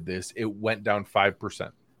college did this, it went down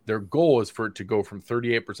 5%. Their goal is for it to go from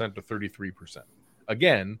 38% to 33%.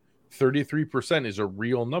 Again, 33% is a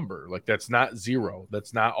real number. Like, that's not zero.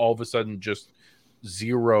 That's not all of a sudden just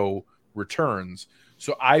zero returns.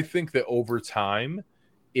 So I think that over time,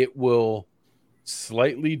 it will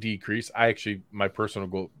slightly decrease. My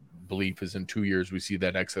personal belief is in 2 years, we see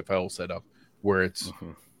that XFL set up where it's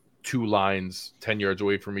two lines 10 yards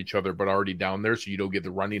away from each other, but already down there. So you don't get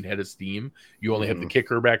the running head of steam. You only have the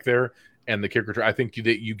kicker back there, and the kicker. I think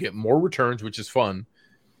you get more returns, which is fun,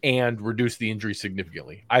 and reduce the injury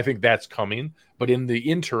significantly. I think that's coming. But in the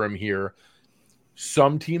interim here,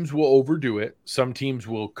 some teams will overdo it. Some teams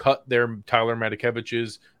will cut their Tyler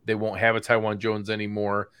Matikeviches. They won't have a Tywan Jones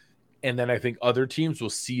anymore. And then I think other teams will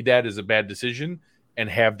see that as a bad decision and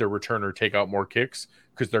have their returner take out more kicks,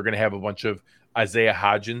 because they're going to have a bunch of Isaiah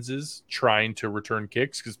Hodginses trying to return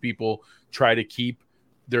kicks, because people try to keep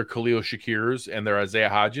their Khalil Shakirs and their Isaiah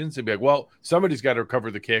Hodgins and be like, well, somebody's got to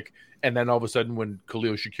recover the kick. And then all of a sudden, when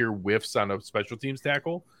Khalil Shakir whiffs on a special teams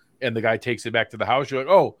tackle and the guy takes it back to the house, you're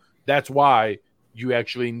like, oh, that's why you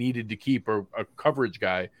actually needed to keep a coverage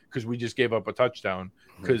guy, because we just gave up a touchdown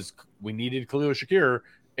because we needed Khalil Shakir,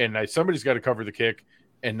 and somebody's got to cover the kick.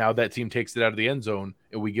 And now that team takes it out of the end zone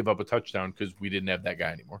and we give up a touchdown because we didn't have that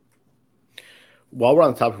guy anymore. While we're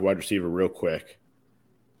on the topic of wide receiver, real quick,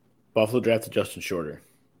 Buffalo drafted Justin Shorter.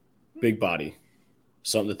 Big body,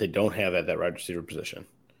 something that they don't have at that wide receiver position.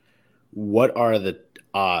 What are the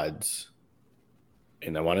odds,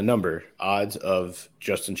 and I want a number, odds of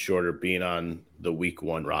Justin Shorter being on the week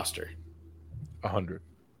 1 roster? 100.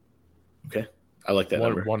 Okay. I like that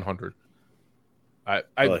number. 100. I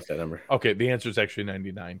like that number. Okay, the answer is actually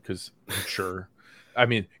 99, because I'm sure. I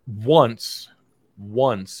mean, once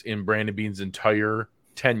in Brandon Beane's entire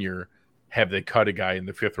tenure have they cut a guy in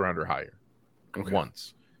the 5th round or higher. Okay.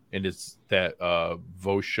 Once. And it's that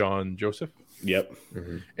Voshawn Joseph. Yep.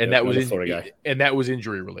 Mm-hmm. And that was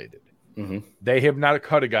injury related. Mm-hmm. They have not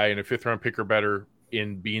cut a guy in a 5th round pick or better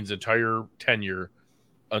in Beane's entire tenure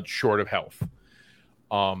short of health.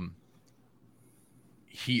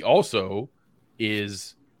 He also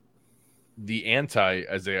is the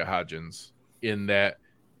anti-Isaiah Hodgins in that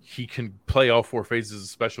he can play all 4 phases of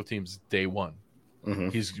special teams day one. Mm-hmm.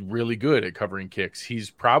 He's really good at covering kicks. He's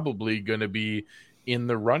probably going to be in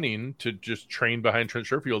the running to just train behind Trent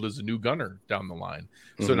Sherfield as a new gunner down the line.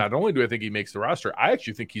 Mm-hmm. So not only do I think he makes the roster, I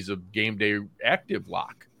actually think he's a game day active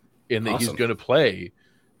lock in that he's going to play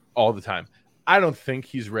all the time. I don't think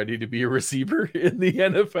he's ready to be a receiver in the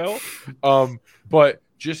NFL. But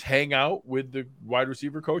just hang out with the wide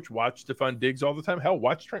receiver coach, watch Stephon Diggs all the time. Hell,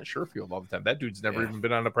 watch Trent Sherfield all the time. That dude's never even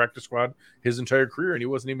been on a practice squad his entire career, and he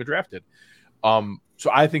wasn't even drafted.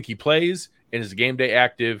 So I think he plays and is a game day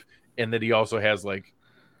active, and that he also has like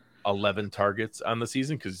 11 targets on the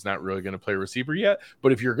season, because he's not really going to play receiver yet.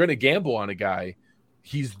 But if you're going to gamble on a guy,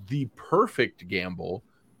 he's the perfect gamble,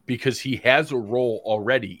 because he has a role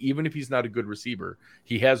already. Even if he's not a good receiver,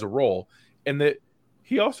 he has a role. And that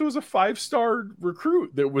he also is a 5-star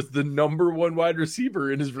recruit that was the number 1 wide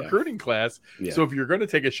receiver in his recruiting class. Yeah. So if you're going to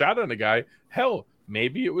take a shot on a guy, hell,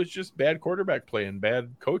 maybe it was just bad quarterback play and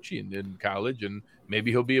bad coaching in college, and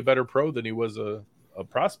maybe he'll be a better pro than he was a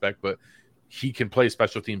prospect, but he can play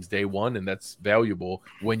special teams day one, and that's valuable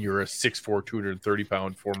when you're a 6'4",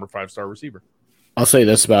 230-pound former 5-star receiver. I'll say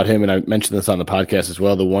this about him, and I mentioned this on the podcast as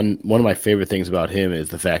well. One of my favorite things about him is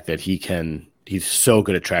the fact that he's so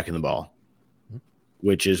good at tracking the ball,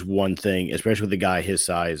 which is one thing, especially with a guy his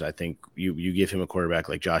size. I think you give him a quarterback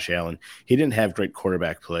like Josh Allen. He didn't have great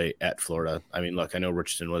quarterback play at Florida. I mean, look, I know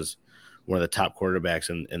Richardson was one of the top quarterbacks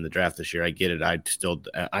in the draft this year. I get it.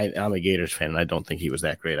 I'm a Gators fan, and I don't think he was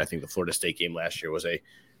that great. I think the Florida State game last year was a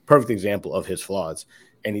perfect example of his flaws.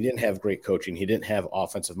 And he didn't have great coaching. He didn't have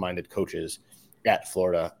offensive-minded coaches at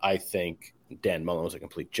Florida. I think Dan Mullen was a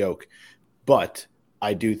complete joke. But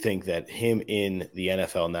I do think that him in the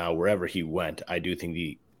NFL now, wherever he went, I do think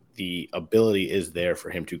the ability is there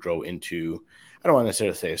for him to grow into, I don't want to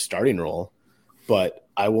necessarily say a starting role, but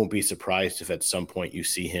I won't be surprised if at some point you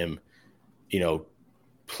see him,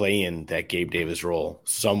 playing that Gabe Davis role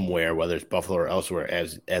somewhere, whether it's Buffalo or elsewhere,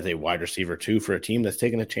 as a wide receiver too, for a team that's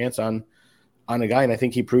taking a chance on a guy. And I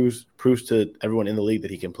think he proves to everyone in the league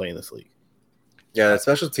that he can play in this league. Yeah, that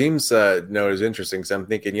special teams note is interesting, because I'm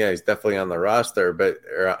thinking, he's definitely on the roster, but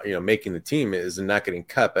making the team is not getting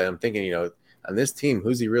cut. But I'm thinking, on this team,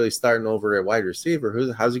 who's he really starting over at wide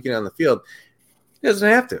receiver? How's he getting on the field? He doesn't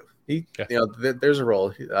have to. There's a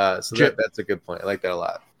role. So that's a good point. I like that a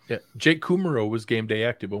lot. Yeah, Jake Kumaro was game day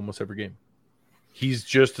active almost every game. He's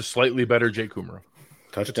just a slightly better Jake Kumaro.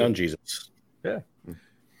 Touchdown Jesus. Yeah.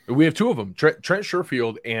 We have 2 of them. Trent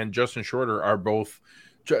Sherfield and Justin Shorter are both.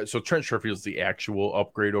 So Trent Sherfield's the actual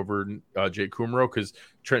upgrade over Jake Kumaro, because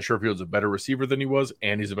Trent Sherfield's a better receiver than he was,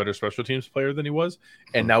 and he's a better special teams player than he was.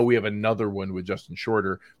 And now we have another one with Justin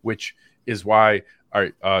Shorter, which is why. All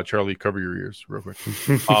right, Charlie, cover your ears real quick.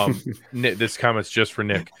 Nick, this comment's just for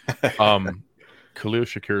Nick. Khalil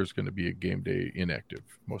Shakir is going to be a game day inactive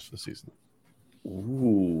most of the season.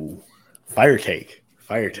 Ooh, fire take.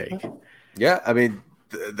 Yeah, I mean,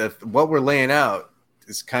 the what we're laying out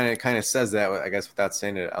is kind of says that, I guess, without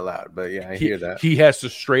saying it out loud. But yeah, I hear that. He has to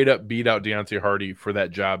straight up beat out Deontay Hardy for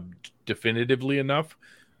that job definitively enough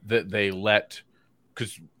that they let,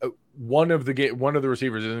 because one of the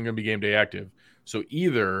receivers isn't going to be game day active. So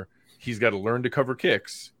either he's got to learn to cover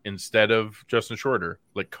kicks instead of Justin Shorter,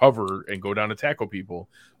 like cover and go down and tackle people,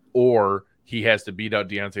 or he has to beat out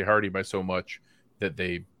Deontay Hardy by so much that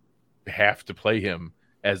they have to play him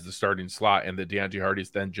as the starting slot, and that Deontay Hardy is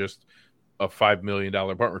then just a $5 million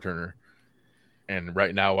punt returner. And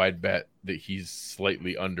right now, I'd bet that he's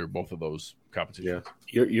slightly under both of those competitions.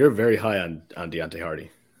 Yeah. You're very high on Deontay Hardy.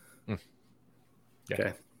 Yeah.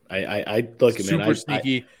 Okay. I look at super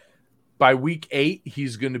sneaky. By week 8,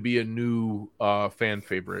 he's going to be a new fan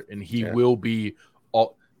favorite, and he will be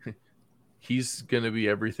all. He's going to be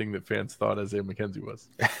everything that fans thought Isaiah McKenzie was.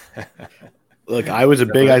 Look, I was a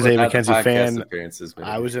big Isaiah McKenzie fan.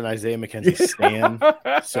 I was an Isaiah McKenzie stan.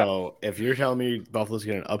 So if you're telling me Buffalo's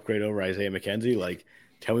going to upgrade over Isaiah McKenzie, like,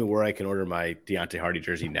 tell me where I can order my Deontay Hardy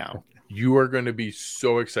jersey now. You are going to be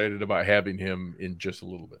so excited about having him in just a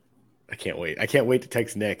little bit. I can't wait. I can't wait to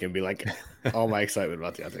text Nick and be like, all my excitement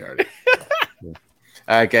about Deontay Hardy.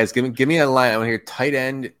 All right, guys, give me a line. I want to hear tight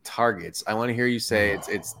end targets. I want to hear you say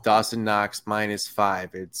it's Dawson Knox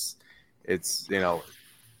 -5. It's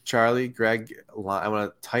Charlie, Greg. I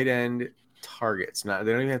want tight end targets. Not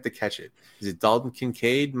they don't even have to catch it. Is it Dalton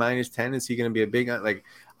Kincaid -10? Is he going to be a big like?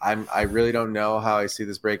 I really don't know how I see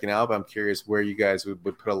this breaking out, but I'm curious where you guys would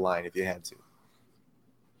put a line if you had to.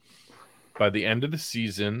 By the end of the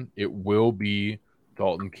season, it will be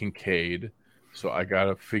Dalton Kincaid. So I got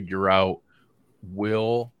to figure out,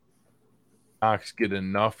 will Knox get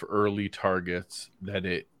enough early targets that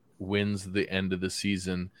it wins the end of the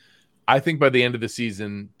season? I think by the end of the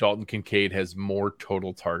season, Dalton Kincaid has more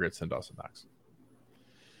total targets than Dawson Knox.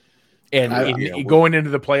 And going into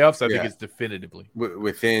the playoffs, I think it's definitively.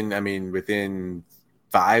 Within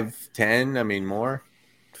 5, 10, more?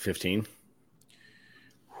 15.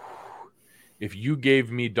 If you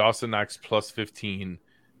gave me Dawson Knox +15,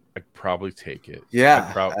 I'd probably take it. Yeah.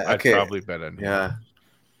 I'd probably bet on him. Yeah.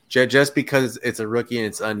 Just because it's a rookie and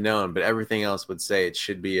it's unknown, but everything else would say it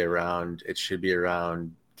should be around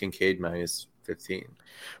Kincaid -15.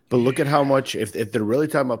 But look at how much, if they're really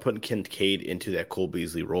talking about putting Kincaid into that Cole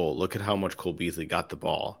Beasley role, look at how much Cole Beasley got the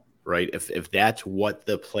ball, right? If that's what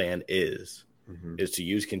the plan is to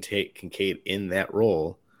use Kincaid in that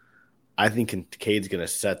role, I think Kincaid's going to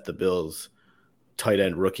set the Bills' tight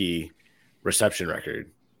end rookie reception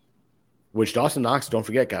record, which Dawson Knox, don't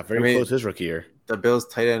forget, got very close his rookie year. The Bills'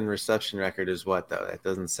 tight end reception record is what, though? That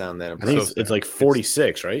doesn't sound that impressive. I think it's like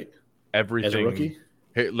 46, right? Everything. As a rookie?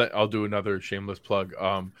 Hey, I'll do another shameless plug.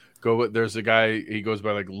 There's a guy, he goes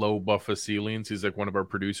by like Low Buffa Ceilings. He's like one of our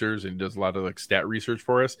producers and he does a lot of like stat research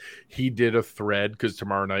for us. He did a thread because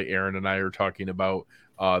tomorrow night Aaron and I are talking about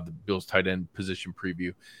the Bills tight end position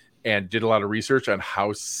preview, and did a lot of research on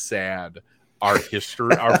how sad our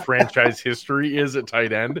history, our franchise history is at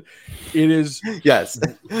tight end. It is, yes,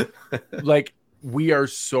 like, we are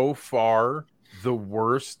so far the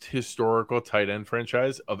worst historical tight end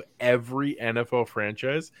franchise of every NFL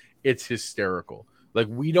franchise. It's hysterical. Like,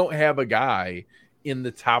 we don't have a guy in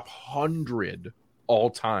the top 100 all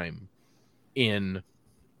time in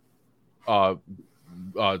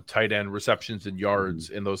tight end receptions and yards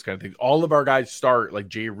and those kind of things. All of our guys start like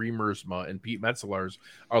Jay Remersma and Pete Metzelaars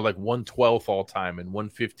are like 112th all time and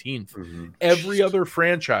 115th. Every other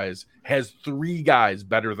franchise has 3 guys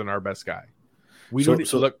better than our best guy. We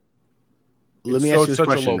don't look. Let me ask you this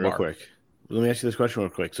question real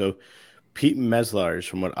quick. So Pete Metzelaars,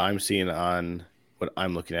 from what I'm seeing on what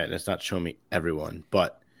I'm looking at, and it's not showing me everyone,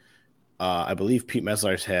 but I believe Pete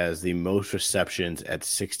Metzelaars has the most receptions at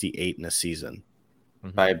 68 in a season.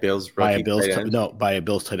 By a Bills rookie by a Bills tight end? No, by a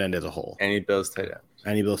Bills tight end as a whole. Any Bills tight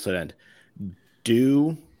end.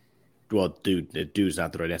 Dude's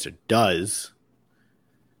not the right answer. Does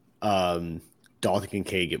Dalton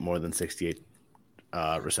Kincaid get more than 68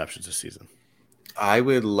 receptions this season? I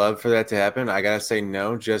would love for that to happen. I gotta say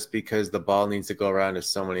no, just because the ball needs to go around to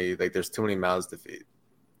so many. Like, there's too many mouths to feed.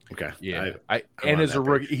 Okay, yeah. As a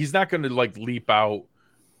rookie, he's not going to like leap out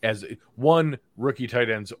as one. Rookie tight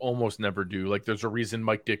ends almost never do. Like, there's a reason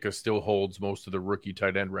Mike Ditka still holds most of the rookie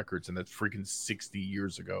tight end records, and that's freaking 60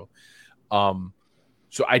 years ago.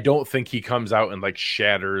 So I don't think he comes out and like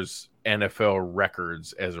shatters NFL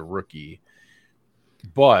records as a rookie,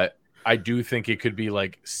 but I do think it could be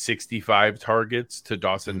like 65 targets to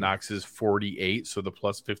Dawson Knox's 48, so the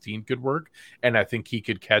 +15 could work. And I think he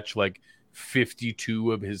could catch like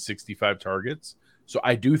 52 of his 65 targets. So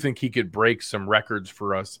I do think he could break some records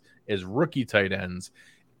for us as rookie tight ends.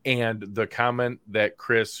 And the comment that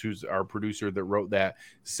Chris, who's our producer that wrote that,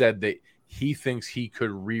 said that he thinks he could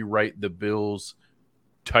rewrite the Bills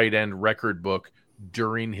tight end record book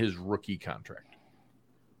during his rookie contract.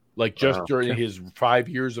 Like just during his 5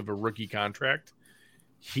 years of a rookie contract,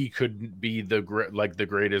 he could be the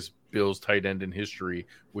greatest Bills tight end in history,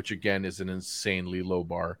 which again is an insanely low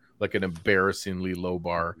bar, like an embarrassingly low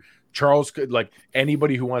bar. Charles could, like,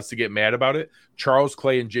 anybody who wants to get mad about it, Charles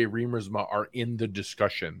Clay and Jay Remersma are in the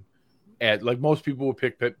discussion. At like most people will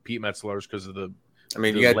pick Pete Metzelaars because of the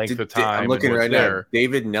you got length of time. I'm looking right there. now.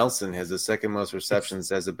 David Nelson has the second most receptions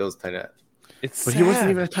as a Bills tight end. But he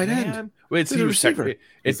wasn't even a tight end. Well, he was receiver.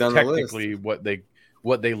 It's technically what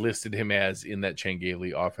they listed him as in that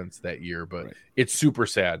Changeli offense that year, but it's super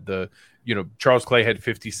sad. Charles Clay had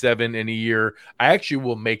 57 in a year. I actually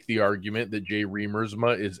will make the argument that Jay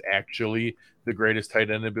Remersma is actually the greatest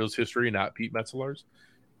tight end in Bills history, not Pete Metzelaars.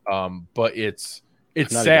 But it's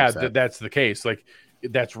sad that that's the case. Like,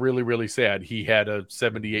 that's really, really sad. He had a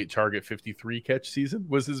 78 target, 53 catch season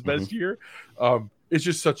was his best year. It's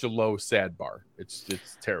just such a low, sad bar. It's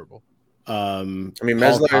terrible. I mean,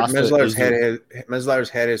 Metzelaars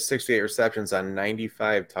had his 68 receptions on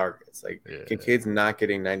 95 targets. Like, Kincaid's not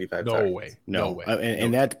getting 95 targets. No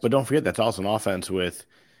way. But don't forget, that's also an offense with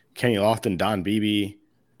Kenny Lofton, Don Beebe,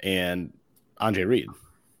 and Andre Reed.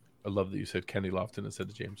 I love that you said Kenny Lofton instead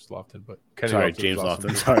of James Lofton, but James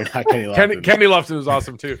Lofton. Sorry, not Kenny Lofton. Kenny Lofton is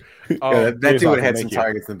awesome too. That dude had some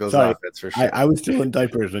targets in the Bills offense for sure. I was still in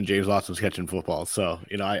diapers when James Lofton was catching football, so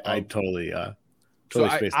I totally.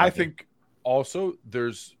 I think also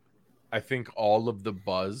I think all of the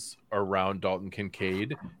buzz around Dalton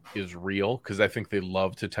Kincaid is real because I think they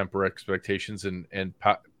love to temper expectations and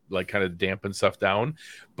like kind of dampen stuff down,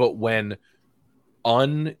 but when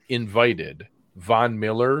uninvited, Von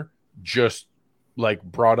Miller just like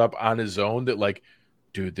brought up on his own that, like,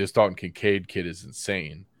 dude, this Dalton Kincaid kid is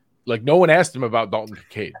insane. Like, no one asked him about Dalton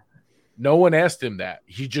Kincaid. No one asked him that.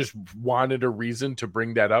 He just wanted a reason to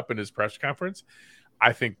bring that up in his press conference.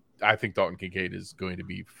 I think Dalton Kincaid is going to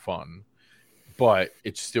be fun, but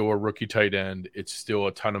it's still a rookie tight end. It's still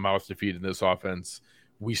a ton of mouths to feed in this offense.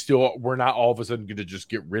 We're not all of a sudden going to just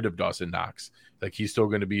get rid of Dawson Knox. Like, he's still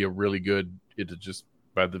going to be a really good,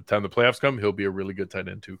 by the time the playoffs come, he'll be a really good tight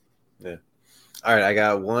end too. Yeah. All right, I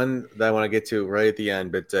got one that I want to get to right at the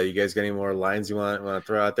end, but you guys got any more lines you want to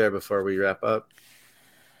throw out there before we wrap up?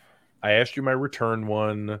 I asked you my return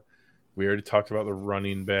one. We already talked about the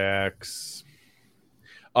running backs.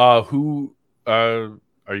 Who are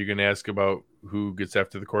you going to ask about? Who gets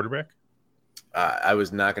after the quarterback? I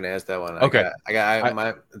was not going to ask that one. Okay,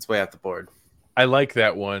 it's way off the board. I like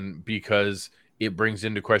that one because it brings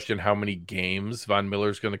into question how many games Von Miller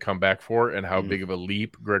is going to come back for and how big of a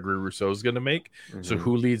leap Gregory Rousseau is going to make. So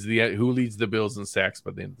who leads the Bills in sacks by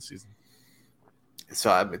the end of the season? So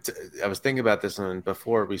I was thinking about this one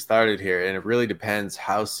before we started here, and it really depends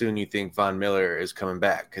how soon you think Von Miller is coming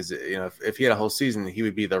back. Because if he had a whole season, he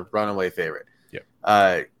would be the runaway favorite.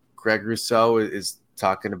 Yeah. Greg Rousseau is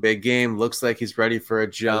talking a big game. Looks like he's ready for a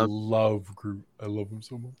jump. I love him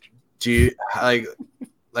so much. Do you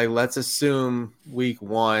like let's assume week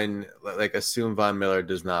one, like assume Von Miller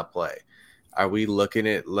does not play. Are we looking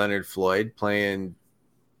at Leonard Floyd playing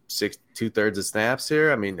 2/3 of snaps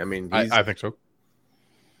here? I mean, I think so.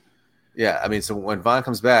 Yeah, I mean, so when Von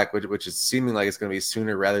comes back, which is seeming like it's going to be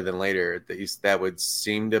sooner rather than later, that would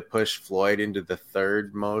seem to push Floyd into the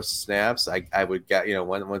third most snaps. I would get,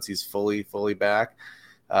 once he's fully back.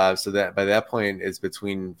 So that by that point it's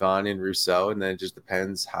between Von and Rousseau, and then it just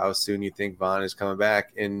depends how soon you think Von is coming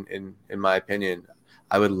back. In my opinion,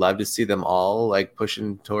 I would love to see them all like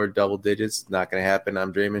pushing toward double digits. Not going to happen.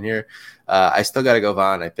 I'm dreaming here. I still got to go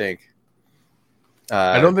Von. I think.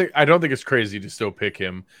 I don't think it's crazy to still pick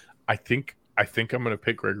him. I think I'm going to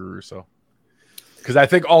pick Gregory Rousseau because I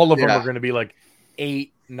think all of them are going to be like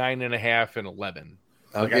 8, 9.5, and 11.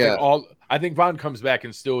 Like, I think Von comes back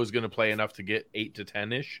and still is going to play enough to get 8 to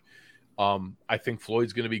 10-ish. I think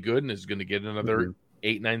Floyd's going to be good and is going to get another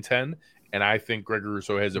 8, 9, 10. And I think Gregory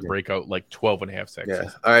Rousseau has a breakout like 12.5 sacks. Yeah.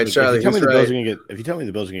 All right, Charlie. If you tell me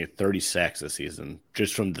the Bills are going to get 30 sacks this season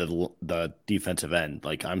just from the defensive end,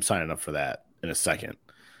 like, I'm signing up for that in a second.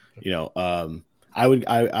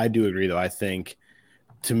 I do agree though. I think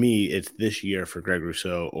to me it's this year for Greg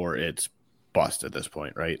Rousseau or it's bust at this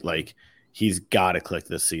point, right? Like, he's got to click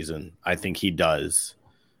this season. I think he does.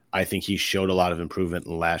 I think he showed a lot of improvement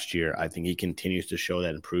last year. I think he continues to show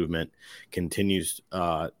that improvement, continues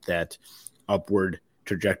that upward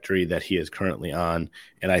trajectory that he is currently on,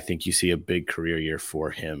 and I think you see a big career year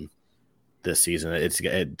for him this season.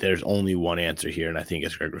 There's only one answer here, and I think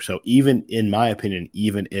it's Greg Rousseau. Even in my opinion,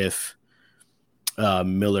 even if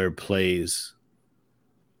Miller plays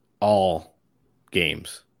all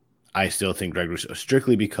games, I still think Greg Rousseau,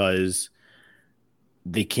 strictly because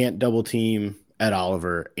they can't double team Ed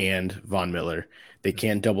Oliver and Von Miller. They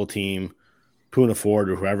can't double team Poona Ford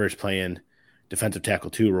or whoever is playing defensive tackle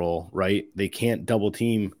 2 role, right? They can't double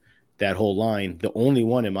team that whole line. The only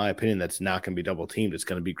one, in my opinion, that's not going to be double teamed is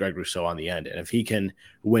going to be Greg Rousseau on the end. And if he can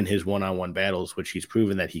win his one-on-one battles, which he's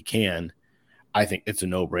proven that he can, I think it's a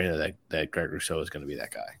no-brainer that Greg Rousseau is going to be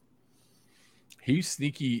that guy. He's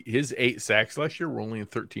sneaky. His 8 sacks last year were only in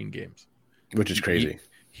 13 games, which is crazy.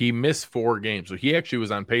 He missed 4 games, so he actually was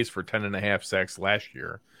on pace for 10.5 sacks last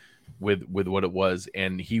year with what it was,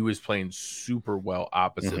 and he was playing super well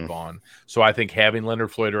opposite Vaughn. So I think having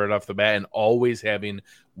Leonard Floyd right off the bat and always having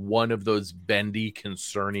one of those bendy,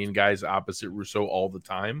 concerning guys opposite Rousseau all the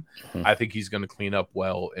time, I think he's going to clean up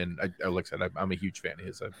well. And like I said, I'm a huge fan of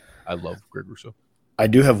his. I love Greg Rousseau. I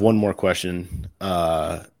do have one more question.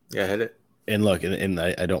 Yeah, hit it. And look, and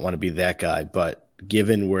I don't want to be that guy, but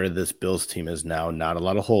given where this Bills team is now, not a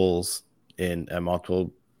lot of holes in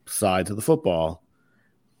multiple sides of the football,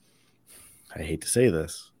 I hate to say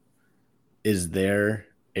this, is there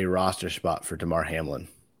a roster spot for Damar Hamlin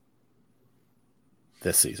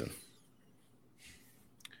this season?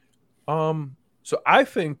 So I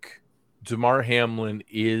think Damar Hamlin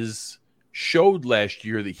showed last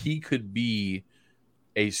year that he could be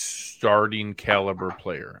a starting caliber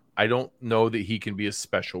player. I don't know that he can be a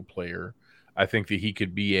special player. I think that he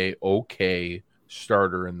could be a okay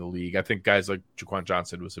starter in the league. I think guys like Jaquan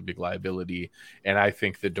Johnson was a big liability, and I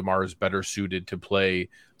think that Damar is better suited to play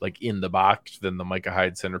like in the box than the Micah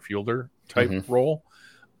Hyde center fielder type role.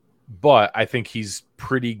 But I think he's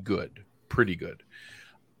pretty good.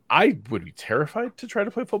 I would be terrified to try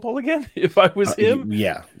to play football again if I was him.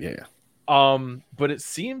 Yeah. But it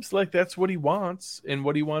seems like that's what he wants and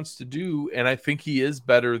what he wants to do, and I think he is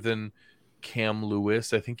better than Cam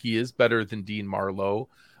Lewis. I think he is better than Dean Marlowe.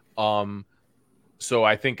 So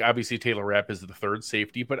I think obviously Taylor Rapp is the 3rd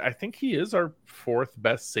safety, but I think he is our 4th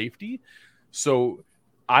best safety. So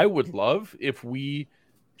I would love if we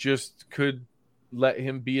just could let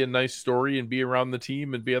him be a nice story and be around the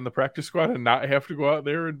team and be on the practice squad and not have to go out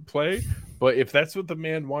there and play. But if that's what the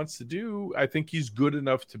man wants to do, I think he's good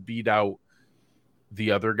enough to beat out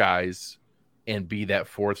the other guys and be that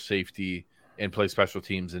 4th safety and play special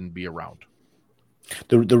teams and be around.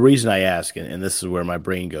 The reason I ask, and this is where my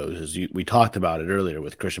brain goes, is we talked about it earlier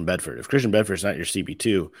with Christian Bedford. If Christian Bedford's not your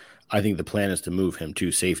CB2, I think the plan is to move him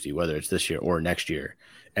to safety, whether it's this year or next year.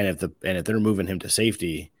 And if they're moving him to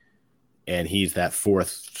safety and he's that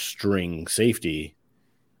 4th string safety,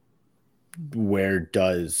 where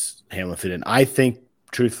does Hamlin fit in? I think,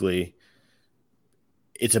 truthfully,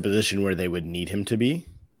 it's a position where they would need him to be,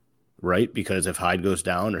 right? Because if Hyde goes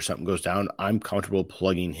down or something goes down, I'm comfortable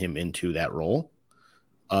plugging him into that role.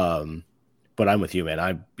 But I'm with you, man.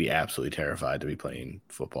 I'd be absolutely terrified to be playing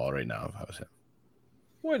football right now if I was him.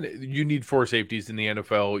 When you need 4 safeties in the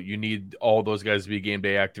NFL, you need all those guys to be game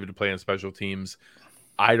day active to play on special teams.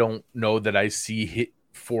 I don't know that I see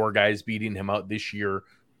 4 guys beating him out this year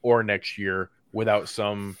or next year without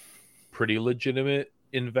some pretty legitimate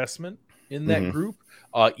investment in that group,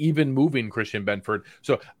 even moving Christian Bedford.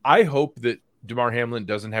 So I hope that Damar Hamlin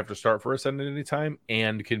doesn't have to start for us at any time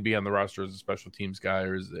and can be on the roster as a special teams guy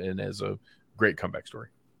and as a great comeback story.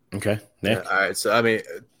 Okay. Yeah, all right. So, I mean,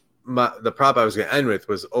 the prop I was going to end with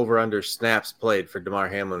was over-under snaps played for Damar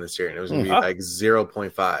Hamlin this year, and it was going to be like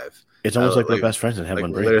 0.5. It's almost like we're best friends in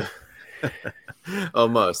Hamlin Brady.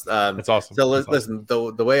 Almost. That's awesome. So listen,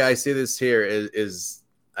 the way I see this here is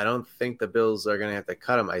I don't think the Bills are going to have to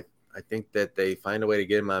cut him. I think that they find a way to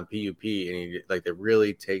get him on PUP, and they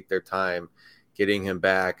really take their time getting him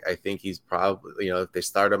back. I think he's probably, if they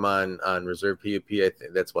start him on reserve PUP, I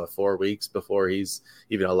think that's 4 weeks before he's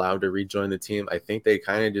even allowed to rejoin the team. I think they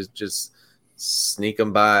kind of just sneak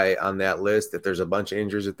him by on that list. If there's a bunch of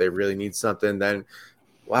injuries, if they really need something, then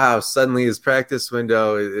wow, suddenly his practice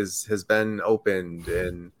window has been opened.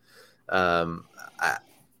 And I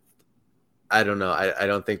don't know. I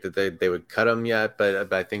don't think that they would cut him yet,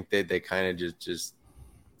 but I think they kind of just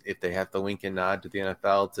if they have to wink and nod to the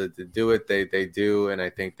NFL to do it, they do. And I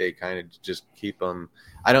think they kind of just keep him.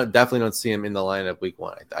 I definitely don't see him in the lineup week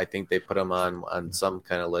 1. I think they put him on some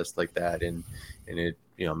kind of list like that. And it,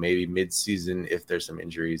 maybe mid-season if there's some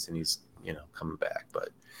injuries and he's, coming back. But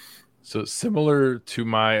So similar to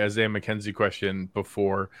my Isaiah McKenzie question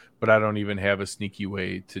before, but I don't even have a sneaky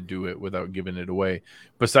way to do it without giving it away.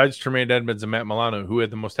 Besides Tremaine Edmonds and Matt Milano, who had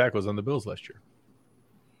the most tackles on the Bills last year?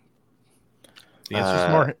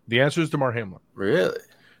 The answer is Damar Hamlin. Really?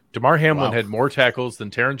 Damar Hamlin had more tackles than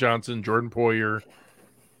Taron Johnson, Jordan Poyer,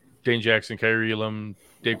 Dane Jackson, Kyrie Elam,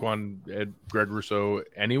 Daquan, Greg Rousseau,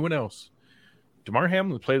 anyone else. Damar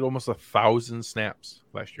Hamlin played almost 1,000 snaps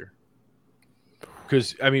last year.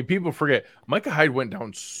 Because, I mean, people forget, Micah Hyde went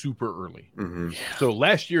down super early. Mm-hmm. So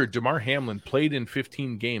last year, Damar Hamlin played in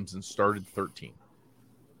 15 games and started 13.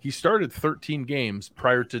 He started 13 games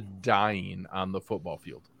prior to dying on the football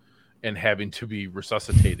field and having to be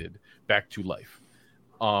resuscitated back to life.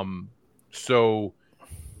 So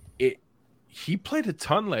he played a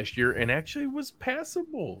ton last year and actually was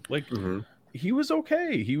passable. Like, he was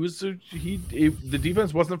okay. The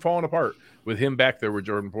defense wasn't falling apart with him back there with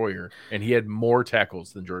Jordan Poyer, and he had more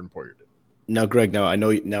tackles than Jordan Poyer did. Now, Greg, I know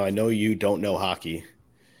you don't know hockey,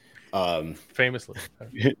 famously,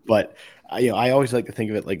 but I always like to think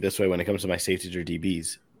of it like this way when it comes to my safeties or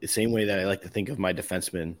DBs. The same way that I like to think of my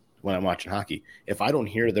defensemen when I'm watching hockey. If I don't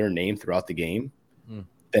hear their name throughout the game,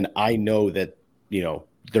 then I know that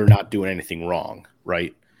they're not doing anything wrong,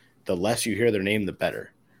 right? The less you hear their name, the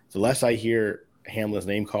better. The less I hear Hamlin's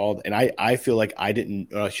name called, and I feel like I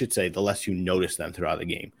should say the less you notice them throughout the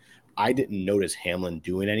game. I didn't notice Hamlin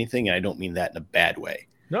doing anything, and I don't mean that in a bad way.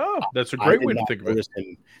 No, that's a great way to think of it.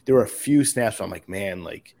 There were a few snaps where I'm like, man,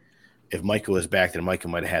 like if Micah was back, then Micah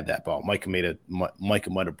might have had that ball. Micah might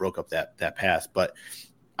have broke up that pass, but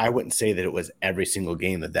I wouldn't say that it was every single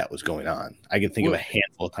game that was going on. I can think of a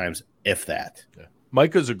handful of times, if that. Yeah.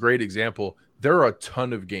 Micah's a great example. There are a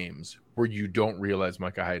ton of games where you don't realize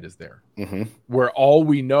Micah Hyde is there, where all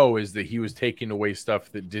we know is that he was taking away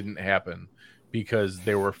stuff that didn't happen because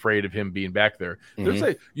they were afraid of him being back there. There's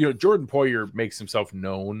Jordan Poyer makes himself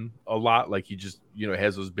known a lot. Like he just,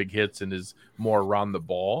 has those big hits and is more around the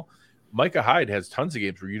ball. Micah Hyde has tons of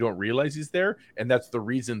games where you don't realize he's there. And that's the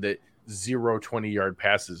reason that 0 20-yard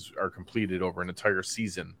passes are completed over an entire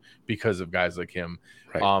season because of guys like him.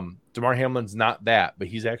 Right. Damar Hamlin's not that, but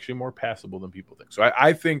he's actually more passable than people think. So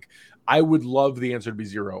I think I would love the answer to be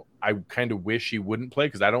 0. I kind of wish he wouldn't play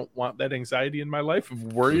because I don't want that anxiety in my life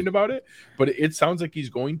of worrying about it. But it sounds like he's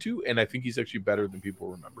going to, and I think he's actually better than people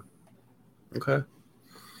remember. Okay.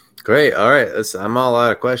 Great. All right. I'm all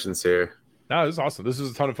out of questions here. No, this is awesome. This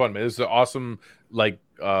is a ton of fun, man. This is an awesome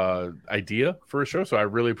idea for a show. So I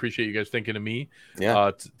really appreciate you guys thinking of me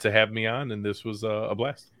to have me on, and this was a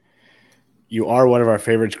blast. You are one of our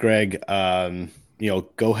favorites, Greg. Go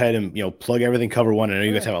ahead and plug everything Cover One. I know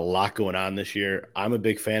you guys have a lot going on this year. I'm a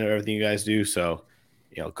big fan of everything you guys do, so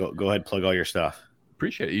go ahead, plug all your stuff.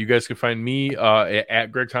 Appreciate it. You guys can find me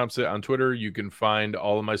at Greg Tompsett on Twitter. You can find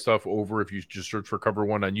all of my stuff over if you just search for Cover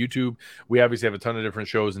One on YouTube. We obviously have a ton of different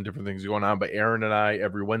shows and different things going on, but Aaron and I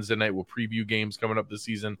every Wednesday night will preview games coming up this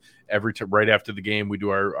season. Right after the game, we do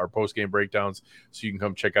our post-game breakdowns, so you can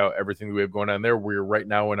come check out everything that we have going on there. We're right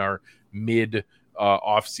now in our mid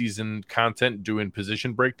off-season content doing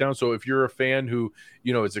position breakdown. So if you're a fan who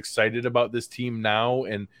is excited about this team now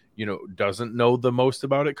and doesn't know the most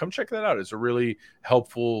about it, come check that out. It's a really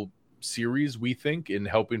helpful series, we think, in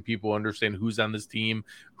helping people understand who's on this team,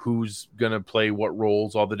 who's going to play what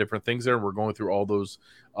roles, all the different things there. We're going through all those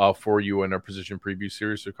for you in our position preview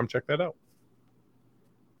series. So come check that out.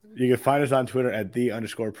 You can find us on Twitter at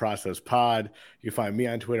 _processpod. You can find me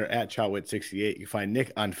on Twitter at Chowwit68. You can find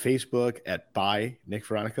Nick on Facebook at by Nick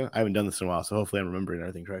Veronica. I haven't done this in a while, so hopefully I'm remembering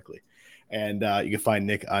everything correctly. And you can find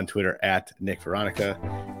Nick on Twitter at Nick Veronica.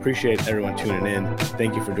 Appreciate everyone tuning in.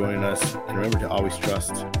 Thank you for joining us. And remember to always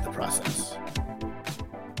trust the process.